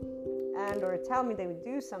and or tell me they would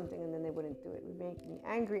do something and then they wouldn't do it. It would make me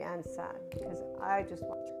angry and sad, because I just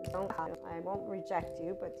want to. I won't reject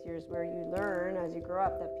you, but here's where you learn as you grow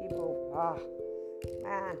up that people,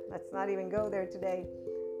 man, let's not even go there today.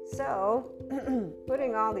 So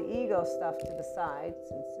putting all the ego stuff to the side,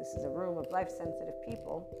 since this is a room of life-sensitive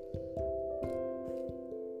people,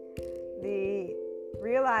 the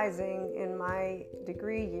realizing in my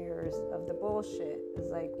degree years of the bullshit is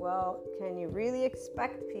like, well, can you really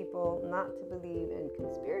expect people not to believe in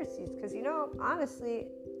conspiracies? Because, honestly,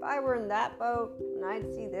 if I were in that boat and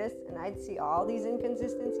I'd see this and I'd see all these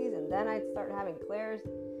inconsistencies, and then I'd start having clairs,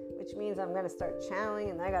 which means I'm going to start channeling,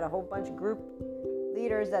 and I got a whole bunch of group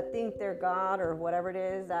leaders that think they're God or whatever it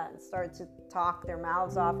is, that start to talk their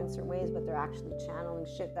mouths off in certain ways, but they're actually channeling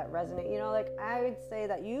shit that resonate. I would say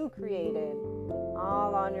that you created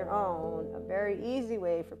all on your own a very easy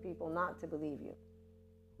way for people not to believe you.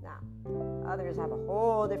 Now, others have a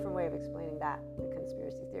whole different way of explaining that, the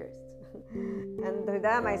conspiracy theorists. And to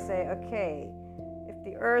them I say, okay, if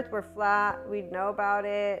the earth were flat, we'd know about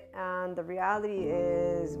it. And the reality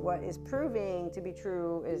is, what is proving to be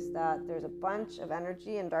true is that there's a bunch of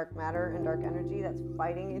energy and dark matter and dark energy that's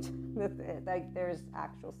fighting each other. Like, there's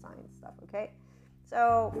actual science stuff, okay?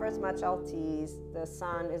 So for as much I'll tease, the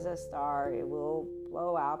sun is a star. It will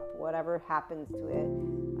blow up, whatever happens to it.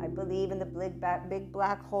 I believe in the big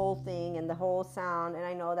black hole thing and the whole sound, and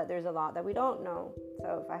I know that there's a lot that we don't know.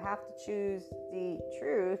 So if I have to choose the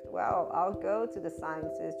truth, well, I'll go to the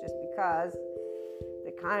sciences just because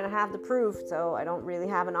they kind of have the proof, so I don't really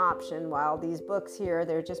have an option. While these books here,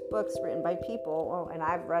 they're just books written by people, and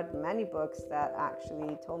I've read many books that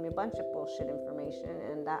actually told me a bunch of bullshit information,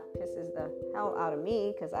 and that pisses the hell out of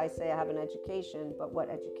me, because I say I have an education, but what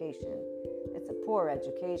education? It's a poor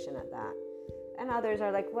education at that. And others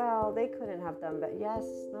are like, well, they couldn't have done, but yes,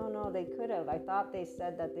 no, they could have. I thought they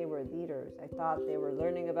said that they were leaders. I thought they were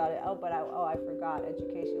learning about it. I forgot.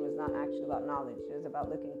 Education was not actually about knowledge. It was about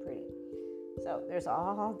looking pretty. So there's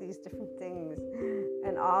all these different things,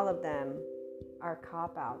 and all of them are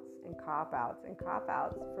cop-outs and cop-outs and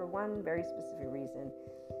cop-outs for one very specific reason.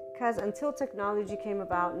 Because until technology came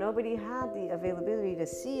about, nobody had the availability to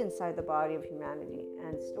see inside the body of humanity.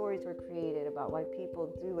 And stories were created about why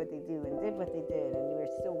people do what they do and did what they did. And we were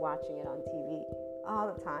still watching it on TV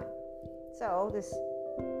all the time. So this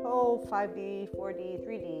whole 5D, 4D,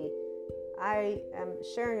 3D, I am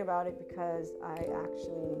sharing about it because I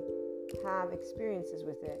actually have experiences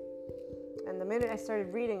with it. And the minute I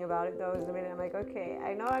started reading about it, though, is the minute I'm like, okay,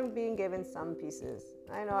 I know I'm being given some pieces.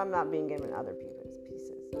 I know I'm not being given other people's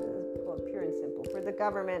pieces. Well, pure and simple. For the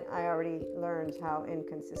government, I already learned how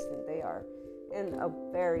inconsistent they are in a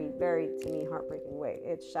very, very, to me, heartbreaking way.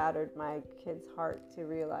 It shattered my kid's heart to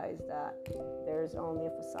realize that there's only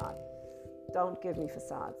a facade. Don't give me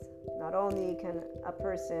facades. Not only can a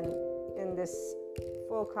person in this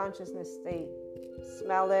full consciousness state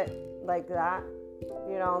smell it like that,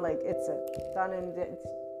 like it's a done and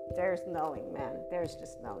there's knowing, man. There's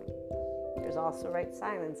just knowing. There's also right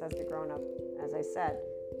silence as the grown up. As I said,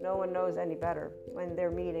 no one knows any better when they're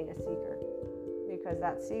meeting a seeker, because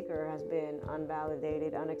that seeker has been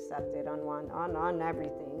unvalidated, unaccepted, on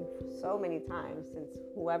everything so many times since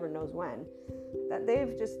whoever knows when, that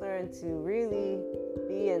they've just learned to really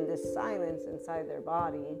be in this silence inside their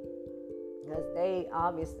body, because they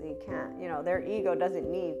obviously can't, their ego doesn't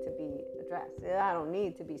need to be addressed. I don't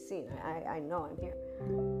need to be seen. I know I'm here.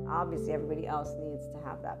 Obviously, everybody else needs to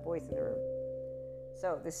have that voice in the room.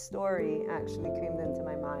 So this story actually came into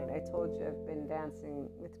my mind. I told you I've been dancing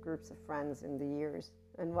with groups of friends in the years.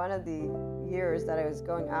 And one of the years that I was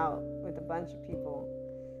going out with a bunch of people,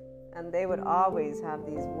 and they would always have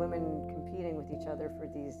these women competing with each other for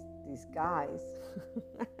these guys.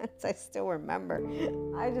 I still remember.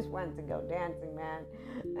 I just went to go dancing, man.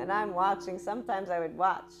 And I'm watching. Sometimes I would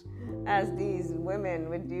watch as these women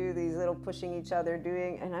would do these little pushing each other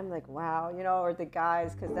doing, and I'm like, wow, or the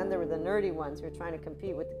guys, because then there were the nerdy ones who were trying to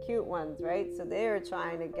compete with the cute ones, right? So they were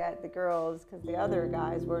trying to get the girls, because the other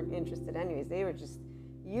guys weren't interested anyways. They were just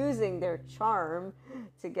using their charm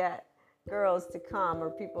to get girls to come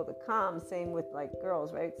or people to come. Same with like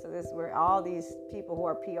girls, right? So this is where all these people who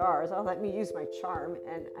are PRs, let me use my charm,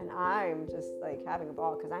 and I'm just like having a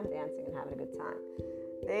ball because I'm dancing and having a good time.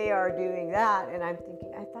 They are doing that, and I'm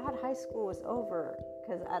thinking, I thought high school was over,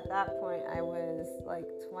 because at that point I was like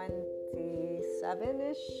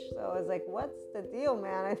 27-ish. So I was like, what's the deal,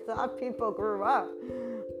 man? I thought people grew up.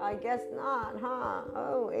 I guess not, huh?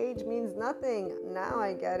 Oh, age means nothing. Now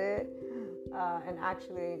I get it. And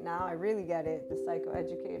actually, now I really get it. The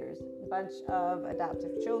psychoeducators, a bunch of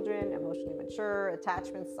adaptive children, emotionally mature,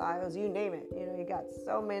 attachment styles, you name it. You got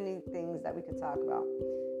so many things that we could talk about.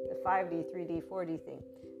 The 5D, 3D, 4D thing.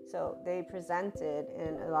 So they presented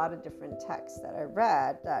in a lot of different texts that I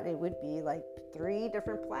read that it would be like 3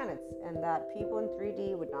 different planets, and that people in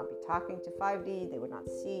 3D would not be talking to 5D. They would not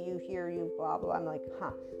see you, hear you, blah, blah. I'm like,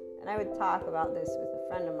 huh. And I would talk about this with a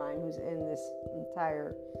friend of mine who's in this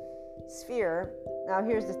entire sphere. Now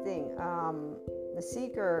here's the thing, the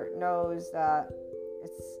seeker knows that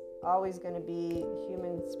it's always going to be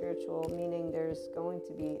human spiritual, meaning there's going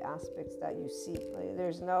to be aspects that you see. Like,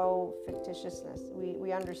 there's no fictitiousness.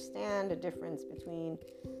 We understand the difference between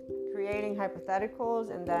creating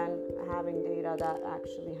hypotheticals and then having data that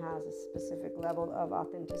actually has a specific level of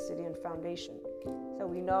authenticity and foundation. So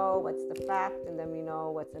we know what's the fact, and then we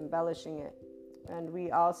know what's embellishing it. And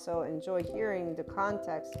we also enjoy hearing the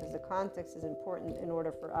context, because the context is important in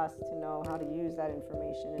order for us to know how to use that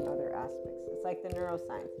information in other aspects. It's like the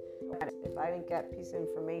neuroscience. If I didn't get piece of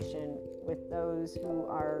information with those who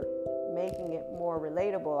are making it more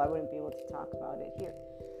relatable, I wouldn't be able to talk about it here.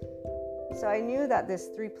 So I knew that this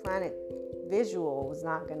 3-planet visual was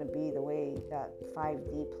not going to be the way that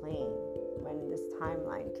 5D plane when this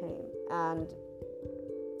timeline came. And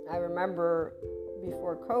I remember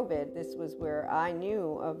before COVID, this was where I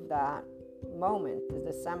knew of that moment, the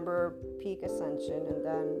December peak ascension, and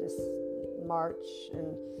then this March.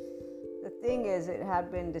 And the thing is, it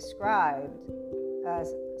had been described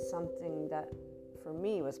as something that for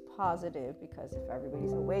me was positive, because if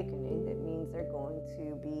everybody's awakening, that means they're going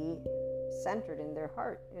to be centered in their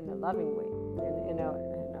heart in a loving way, in an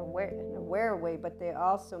aware way. But they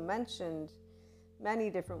also mentioned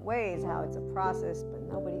many different ways how it's a process, but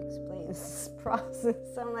nobody explains this process.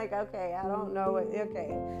 So I'm like, okay, I don't know what,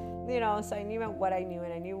 okay. So I knew what I knew,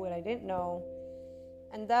 and I knew what I didn't know.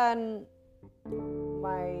 And then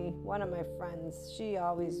one of my friends, she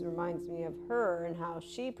always reminds me of her and how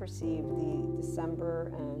she perceived the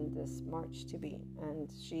December and this March to be, and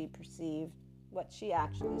she perceived what she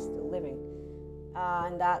actually is still living.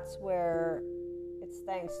 And that's where it's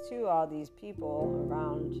thanks to all these people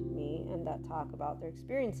around me and that talk about their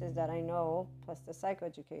experiences that I know, plus the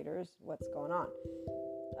psychoeducators, what's going on.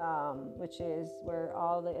 Which is where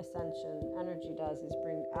all the ascension energy does is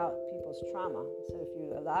bring out people's trauma. So if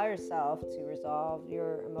you allow yourself to resolve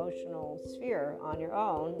your emotional sphere on your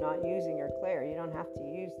own, not using your clair, you don't have to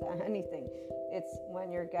use anything. It's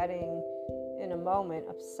when you're getting in a moment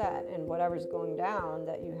upset and whatever's going down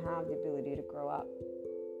that you have the ability to grow up.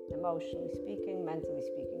 Emotionally speaking, mentally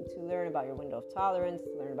speaking, to learn about your window of tolerance,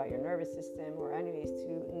 to learn about your nervous system, or anyways,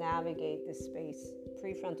 to navigate this space.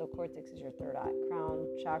 Prefrontal cortex is your third eye, crown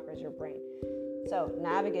chakra is your brain. So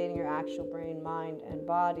navigating your actual brain, mind, and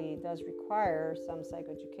body does require some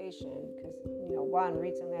psychoeducation because, one,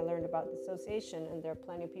 recently I learned about dissociation, and there are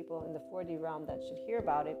plenty of people in the 4D realm that should hear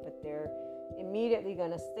about it, but they're immediately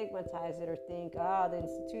going to stigmatize it or think, the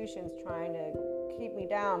institution's trying to keep me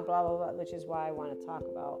down, blah, blah, blah, which is why I want to talk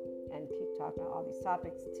about and keep talking about all these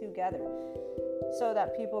topics together so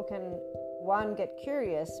that people can, one, get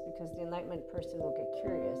curious, because the enlightenment person will get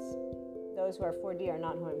curious. Those who are 4D are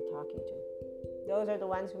not who I'm talking to. Those are the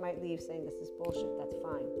ones who might leave saying this is bullshit. That's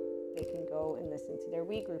fine. They can go and listen to their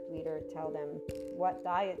we group leader, tell them what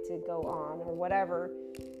diet to go on or whatever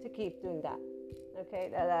to keep doing that.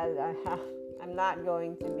 Okay, I'm not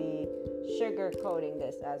going to be sugarcoating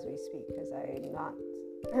this as we speak, because I'm not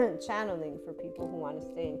channeling for people who want to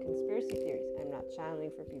stay in conspiracy theories. I'm not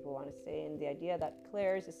channeling for people who want to stay in the idea that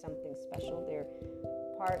clairs is something special. They're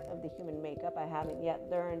part of the human makeup. I haven't yet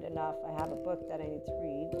learned enough. I have a book that I need to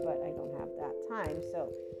read, but I don't have that time.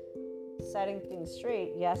 So setting things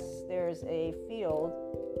straight, yes, there's a field.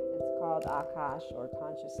 It's called Akash, or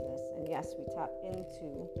consciousness. And yes, we tap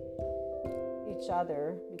into each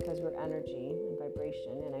other because we're energy and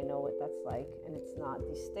vibration, and I know what that's like, and it's not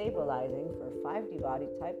destabilizing for a 5D body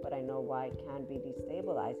type, but I know why it can be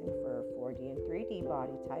destabilizing for a 4D and 3D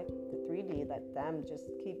body type. The 3D, let them just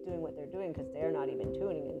keep doing what they're doing because they're not even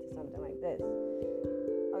tuning into something like this.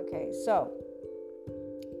 Okay, so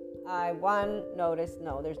I noticed,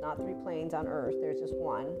 no, there's not 3 planes on Earth, there's just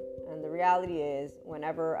one. And the reality is,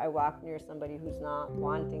 whenever I walk near somebody who's not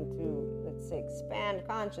wanting to, let's say, expand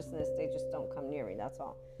consciousness, they just don't come near me, that's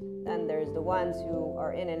all. Then there's the ones who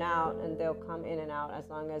are in and out, and they'll come in and out as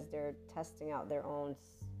long as they're testing out their own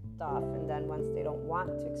stuff. And then once they don't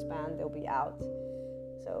want to expand, they'll be out.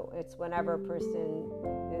 So it's whenever a person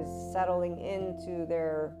is settling into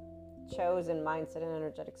their chosen mindset and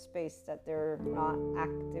energetic space that they're not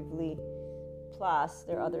actively, plus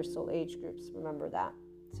their other soul age groups, remember that.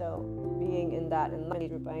 So being in that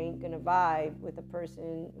enlightenment group, I ain't gonna vibe with a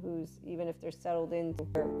person who's, even if they're settled into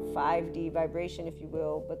their 5D vibration, if you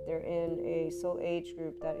will, but they're in a soul age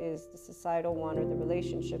group that is the societal one or the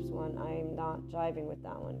relationships one. I'm not jiving with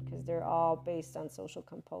that one because they're all based on social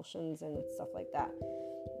compulsions and stuff like that.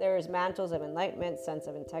 There's mantles of enlightenment, sense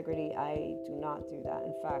of integrity. I do not do that,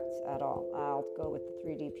 in fact, at all. I'll go with the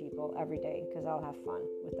 3D people every day because I'll have fun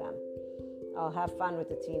with them. I'll have fun with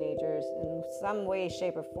the teenagers. In some way,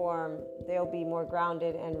 shape, or form, they'll be more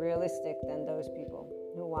grounded and realistic than those people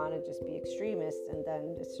who want to just be extremists. And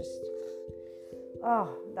then it's just,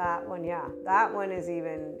 that one, yeah. That one is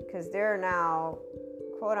even, because they're now,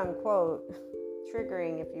 quote unquote,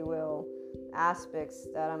 triggering, if you will, aspects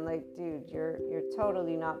that I'm like, dude, you're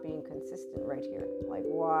totally not being consistent right here. Like,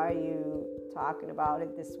 why are you talking about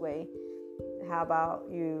it this way? How about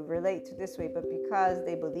you relate to this way? But because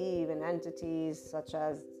they believe in entities such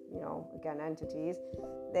as, again, entities,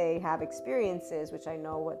 they have experiences, which I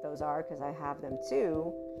know what those are because I have them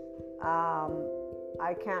too.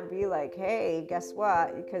 I can't be like, hey, guess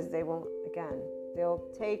what? Because they won't, again, they'll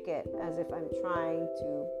take it as if I'm trying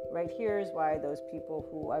to, right, here's why those people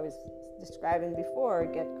who I was describing before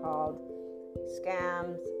get called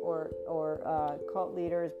scams or cult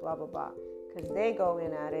leaders, blah, blah, blah. Because they go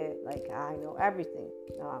in at it like, I know everything.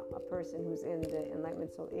 A person who's in the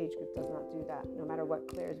Enlightenment Soul Age group does not do that. No matter what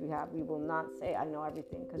clairs we have, we will not say, I know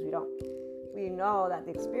everything, because we don't. We know that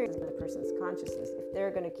the experience of the person's consciousness. If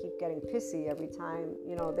they're going to keep getting pissy every time,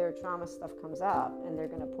 their trauma stuff comes up, and they're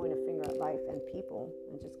going to point a finger at life and people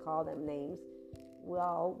and just call them names,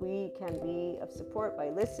 well, we can be of support by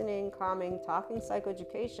listening, calming, talking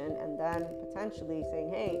psychoeducation, and then potentially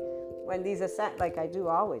saying, hey, when these like I do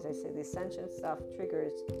always, I say the ascension stuff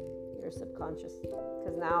triggers your subconscious,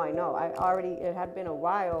 because now I know. It had been a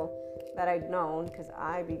while that I'd known, because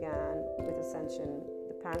I began with ascension,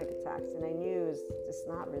 the panic attacks, and I knew it was just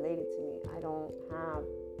not related to me. I don't have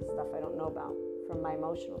stuff I don't know about from my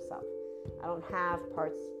emotional self. I don't have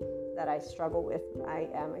parts that I struggle with. I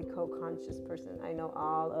am a co-conscious person. I know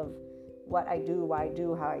all of what I do, why I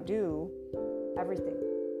do, how I do, everything.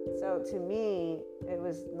 So to me,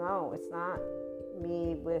 it's not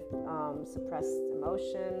me with suppressed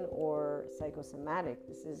emotion or psychosomatic.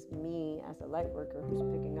 This is me as a light worker who's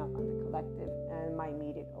picking up on the collective and my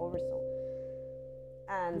immediate oversoul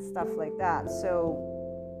and stuff like that. So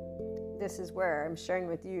this is where I'm sharing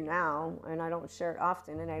with you now, and I don't share it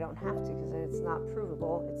often, and I don't have to because it's not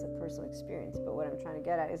provable. It's a personal experience. But what I'm trying to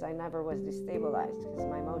get at is I never was destabilized because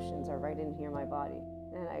my emotions are right in here in my body.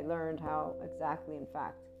 And I learned how exactly, in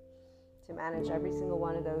fact, to manage every single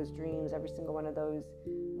one of those dreams, every single one of those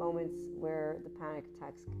moments where the panic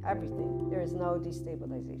attacks, everything. There is no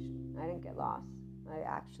destabilization. I didn't get lost. I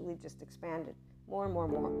actually just expanded more and more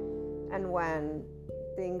and more. And when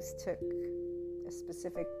things took a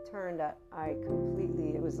specific turn that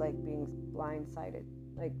it was like being blindsided,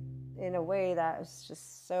 like in a way that was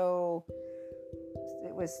just so,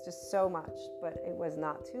 it was just so much, but it was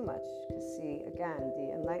not too much. Because see, again,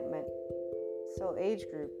 the enlightenment soul age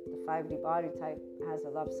group, the 5D body type, has a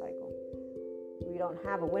love cycle. We don't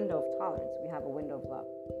have a window of tolerance, we have a window of love.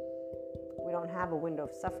 We don't have a window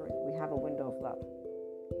of suffering, we have a window of love.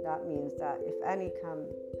 That means that if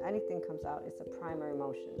anything comes out, it's a primary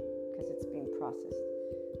emotion because it's being processed.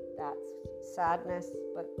 That's sadness,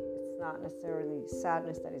 but it's not necessarily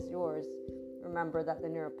sadness that is yours. Remember that the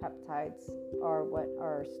neuropeptides are what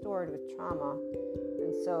are stored with trauma.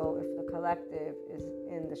 And so if the collective is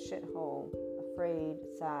in the shithole, afraid,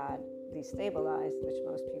 sad, destabilized, which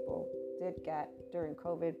most people did get during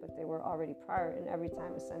COVID, but they were already prior, and every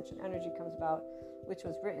time ascension energy comes about, which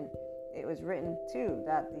was written, it was written too,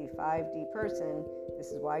 that the 5D person,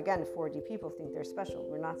 this is why again 4D people think they're special.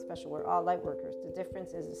 We're not special, we're all light workers. The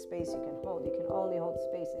difference is the space you can hold. You can only hold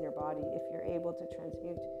space in your body if you're able to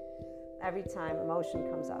transmute every time emotion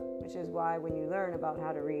comes up, which is why when you learn about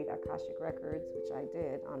how to read Akashic Records, which I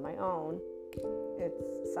did on my own,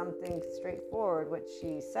 it's something straightforward what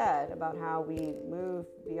she said about how we move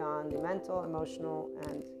beyond the mental, emotional,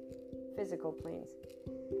 and physical planes,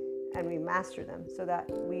 and we master them, so that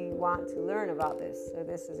we want to learn about this. So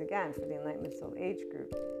this is again for the Enlightenment Soul Age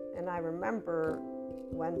group. And I remember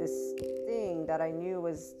when this thing that I knew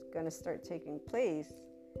was going to start taking place,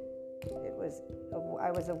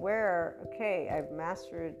 I was aware, okay, I've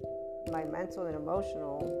mastered my mental and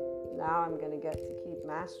emotional. Now I'm going to get to keep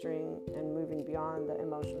mastering and moving beyond the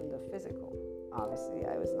emotional and the physical. Obviously,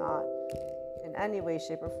 I was not in any way,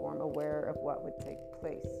 shape, or form aware of what would take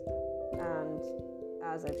place. And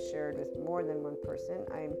as I've shared with more than one person,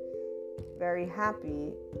 I'm very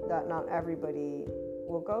happy that not everybody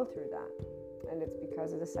will go through that. And it's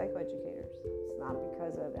because of the psychoeducators. It's not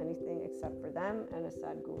because of anything except for them and a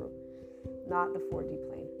Sadhguru. Not the 4D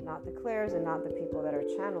plane, not the clairs, and not the people that are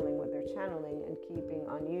channeling what they're channeling and keeping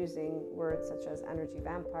on using words such as energy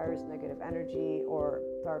vampires, negative energy, or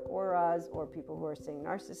dark auras, or people who are saying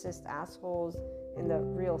narcissists, assholes, in the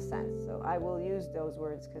real sense. So I will use those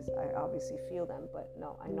words because I obviously feel them, but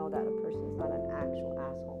no, I know that a person is not an actual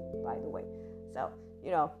asshole, by the way. So,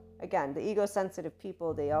 again, the ego-sensitive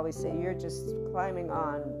people, they always say, you're just climbing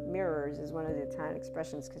on mirrors, is one of the Italian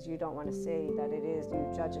expressions, because you don't want to say that it is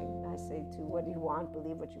you judging. I say to what do you want,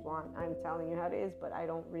 believe what you want. I'm telling you how it is, but I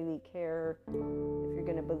don't really care if you're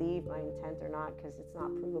going to believe my intent or not, because it's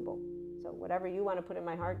not provable. So whatever you want to put in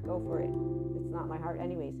my heart, go for it. It's not my heart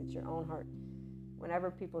anyways, it's your own heart.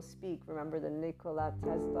 Whenever people speak, remember the Nikola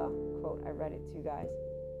Tesla quote. I read it to you guys.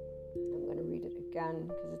 I'm going to read it again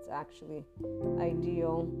because it's actually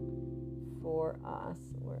ideal for us.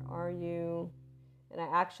 Where are you? And I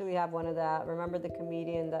actually have one of that. Remember the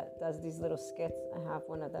comedian that does these little skits? I have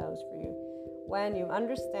one of those for you. When you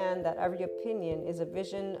understand that every opinion is a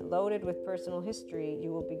vision loaded with personal history,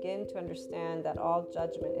 you will begin to understand that all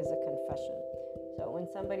judgment is a confession. So when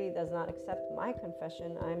somebody does not accept my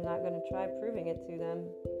confession, I'm not going to try proving it to them.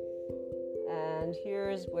 And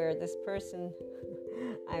here's where this person,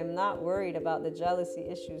 I'm not worried about the jealousy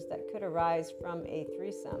issues that could arise from a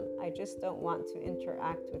threesome. I just don't want to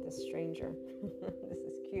interact with a stranger. This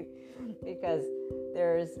is cute because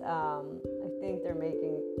there's, I think they're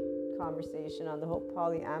making conversation on the whole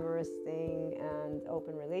polyamorous thing and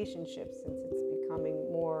open relationships, since it's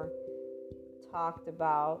becoming more talked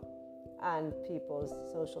about, and people's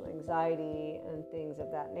social anxiety and things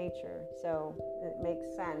of that nature. So it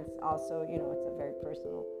makes sense. Also, it's a very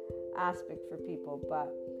personal aspect for people,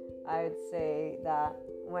 but I would say that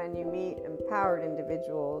when you meet empowered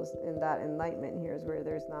individuals in that enlightenment, here's where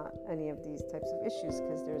there's not any of these types of issues,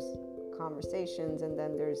 because there's conversations and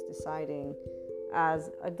then there's deciding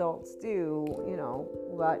as adults do,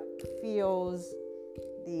 what feels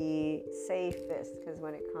the safest, because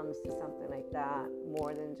when it comes to something like that,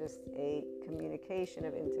 more than just a communication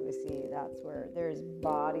of intimacy, that's where there's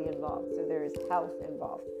body involved, so there's health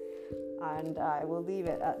involved. And I will leave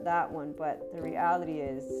it at that one. But the reality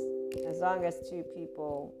is, as long as two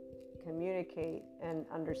people communicate and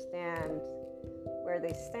understand where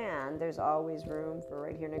they stand, there's always room for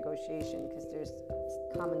right here negotiation, because there's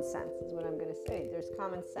common sense is what I'm going to say. There's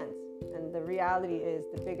common sense. And the reality is,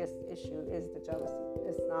 the biggest issue is the jealousy.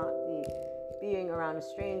 It's not the being around a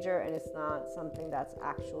stranger, and it's not something that's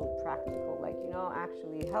actual practical. Like,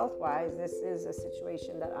 actually health-wise, this is a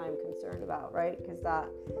situation that I'm concerned about, right? Because that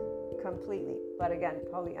completely. But again,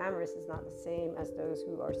 polyamorous is not the same as those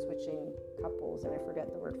who are switching couples, and I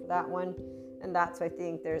forget the word for that one. And that's why I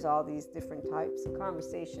think there's all these different types of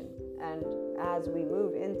conversation. And as we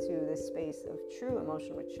move into this space of true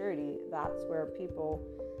emotional maturity, that's where people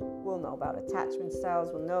will know about attachment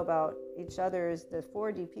styles, will know about each other's. The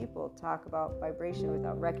 4D people talk about vibration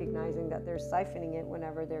without recognizing that they're siphoning it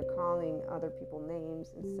whenever they're calling other people names,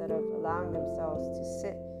 instead of allowing themselves to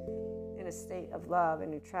sit in a state of love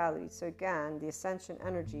and neutrality. So again, the ascension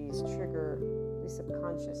energies trigger the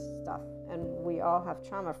subconscious stuff, and we all have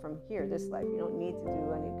trauma from here, this life. You don't need to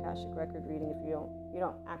do any Akashic record reading if you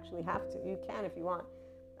don't actually have to. You can if you want.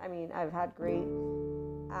 I mean, I've had great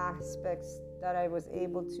aspects that I was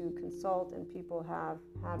able to consult, and people have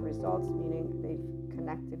had results, meaning they've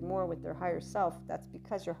connected more with their higher self. That's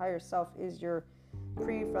because your higher self is your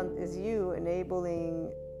prefront, is you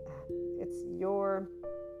enabling, it's your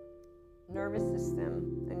nervous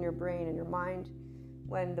system and your brain and your mind.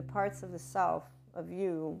 When the parts of the self of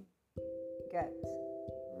you get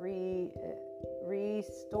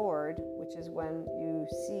restored, which is when you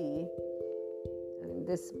see, and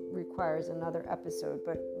this requires another episode,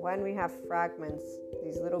 but when we have fragments,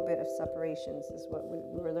 these little bit of separations is what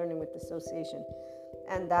we were learning with dissociation.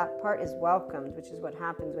 And that part is welcomed, which is what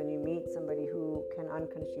happens when you meet somebody who can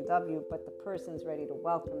unconditionally love you, but the person's ready to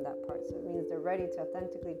welcome that part. So it means they're ready to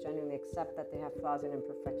authentically, genuinely accept that they have flaws and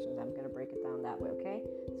imperfections. I'm going to break it down that way, okay?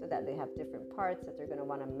 So that they have different parts, that they're going to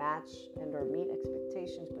want to match and or meet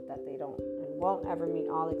expectations, but that they don't and won't ever meet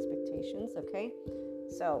all expectations, okay?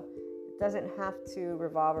 So it doesn't have to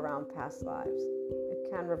revolve around past lives.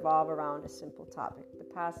 It can revolve around a simple topic. The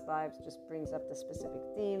past lives just brings up the specific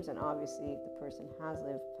themes, and obviously the person has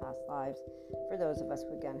lived past lives, for those of us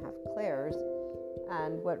who again have clairs.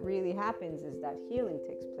 And what really happens is that healing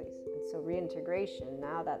takes place. And so reintegration,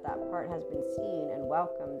 now that that part has been seen and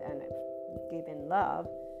welcomed and given love,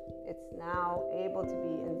 it's now able to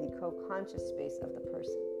be in the co-conscious space of the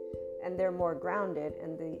person. And they're more grounded,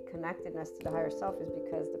 and the connectedness to the higher self is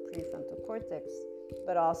because the prefrontal cortex,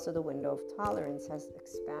 but also the window of tolerance, has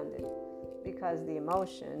expanded, because the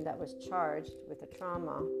emotion that was charged with the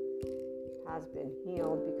trauma has been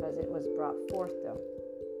healed, because it was brought forth though.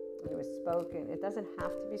 And it was spoken. It doesn't have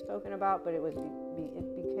to be spoken about, but it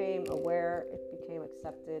became aware, it became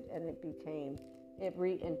accepted, and it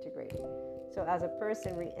reintegrated. So as a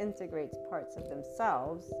person reintegrates parts of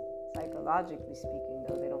themselves, psychologically speaking,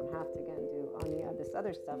 though, they don't have to again do any of this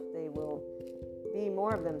other stuff, they will be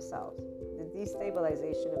more of themselves. The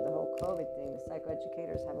destabilization of the whole COVID thing, the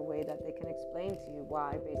psychoeducators have a way that they can explain to you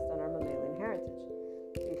why, based on our mammalian heritage.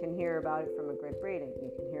 You can hear about it from a Gregg Braden,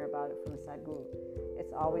 you can hear about it from a Sadhguru.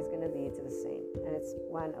 It's always going to lead to the same. And it's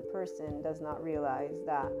when a person does not realize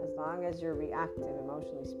that as long as you're reactive,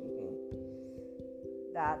 emotionally speaking,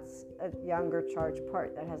 that's a younger charged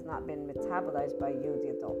part that has not been metabolized by you, the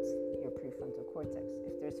adults, your prefrontal cortex.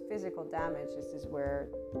 If there's physical damage, this is where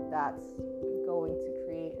that's going to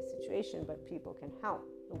create a situation, but people can help.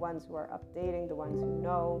 The ones who are updating, the ones who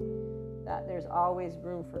know that there's always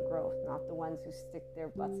room for growth, not the ones who stick their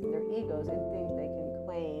butts in their egos and think they can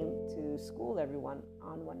claim to school everyone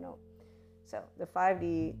on one note. So the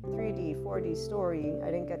 5D, 3D, 4D story, I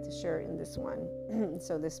didn't get to share it in this one.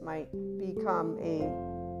 So this might become a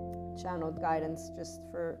channeled guidance just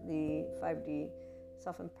for the 5D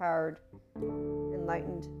self-empowered,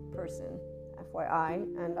 enlightened person, FYI.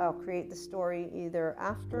 And I'll create the story either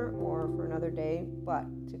after or for another day. But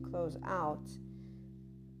to close out,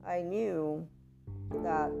 I knew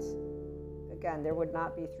that, again, there would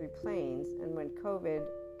not be 3 planes. And when COVID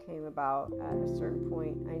came about at a certain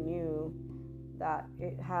point, I knew that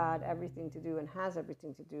it had everything to do and has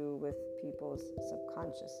everything to do with people's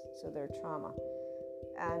subconscious, so their trauma.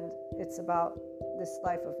 And it's about this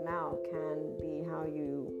life of now can be how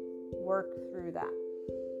you work through that.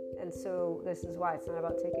 And so this is why it's not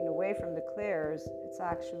about taking away from the clairs. It's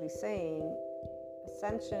actually saying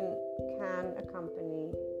ascension can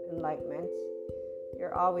accompany enlightenment.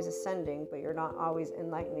 You're always ascending, but you're not always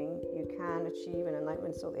enlightening. You can achieve an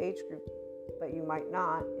enlightenment soul age group, but you might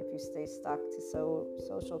not if you stay stuck to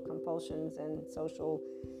social compulsions and social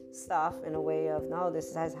stuff in a way of, no,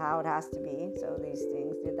 this is how it has to be. So these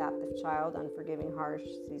things, the adaptive child, unforgiving, harsh,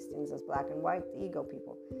 these things as black and white, the ego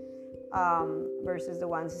people. Versus the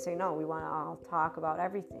ones who say, no, we want to all talk about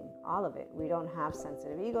everything, all of it. We don't have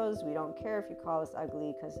sensitive egos. We don't care if you call us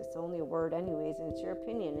ugly because it's only a word anyways, and it's your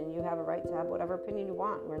opinion, and you have a right to have whatever opinion you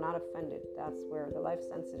want. We're not offended. That's where the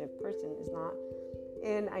life-sensitive person is not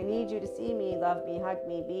in, I need you to see me, love me, hug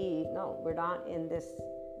me, be. No, we're not in this.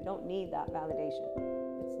 We don't need that validation.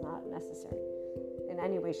 It's not necessary in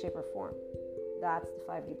any way, shape, or form. That's the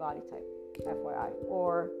 5D body type. FYI,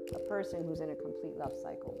 or a person who's in a complete love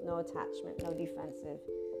cycle, no attachment, no defensive.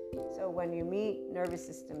 So when you meet nervous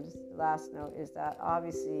systems, the last note is that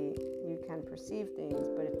obviously you can perceive things,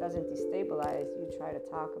 but it doesn't destabilize. You try to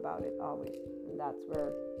talk about it always, and that's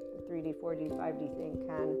where the 3D, 4D, 5D thing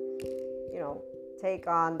can, take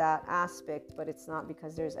on that aspect. But it's not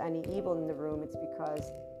because there's any evil in the room. It's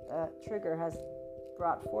because a trigger has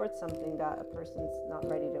brought forth something that a person's not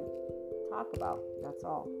ready to talk about. That's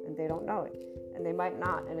all. And they don't know it, and they might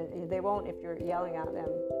not, and they won't if you're yelling at them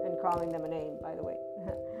and calling them a name, by the way.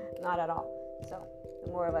 Not at all. So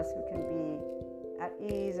the more of us who can be at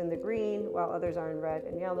ease in the green while others are in red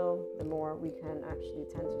and yellow, the more we can actually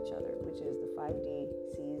tend to each other, which is the 5D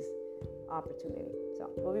sees opportunity. So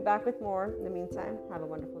we'll be back with more. In the meantime, have a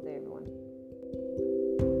wonderful day, everyone.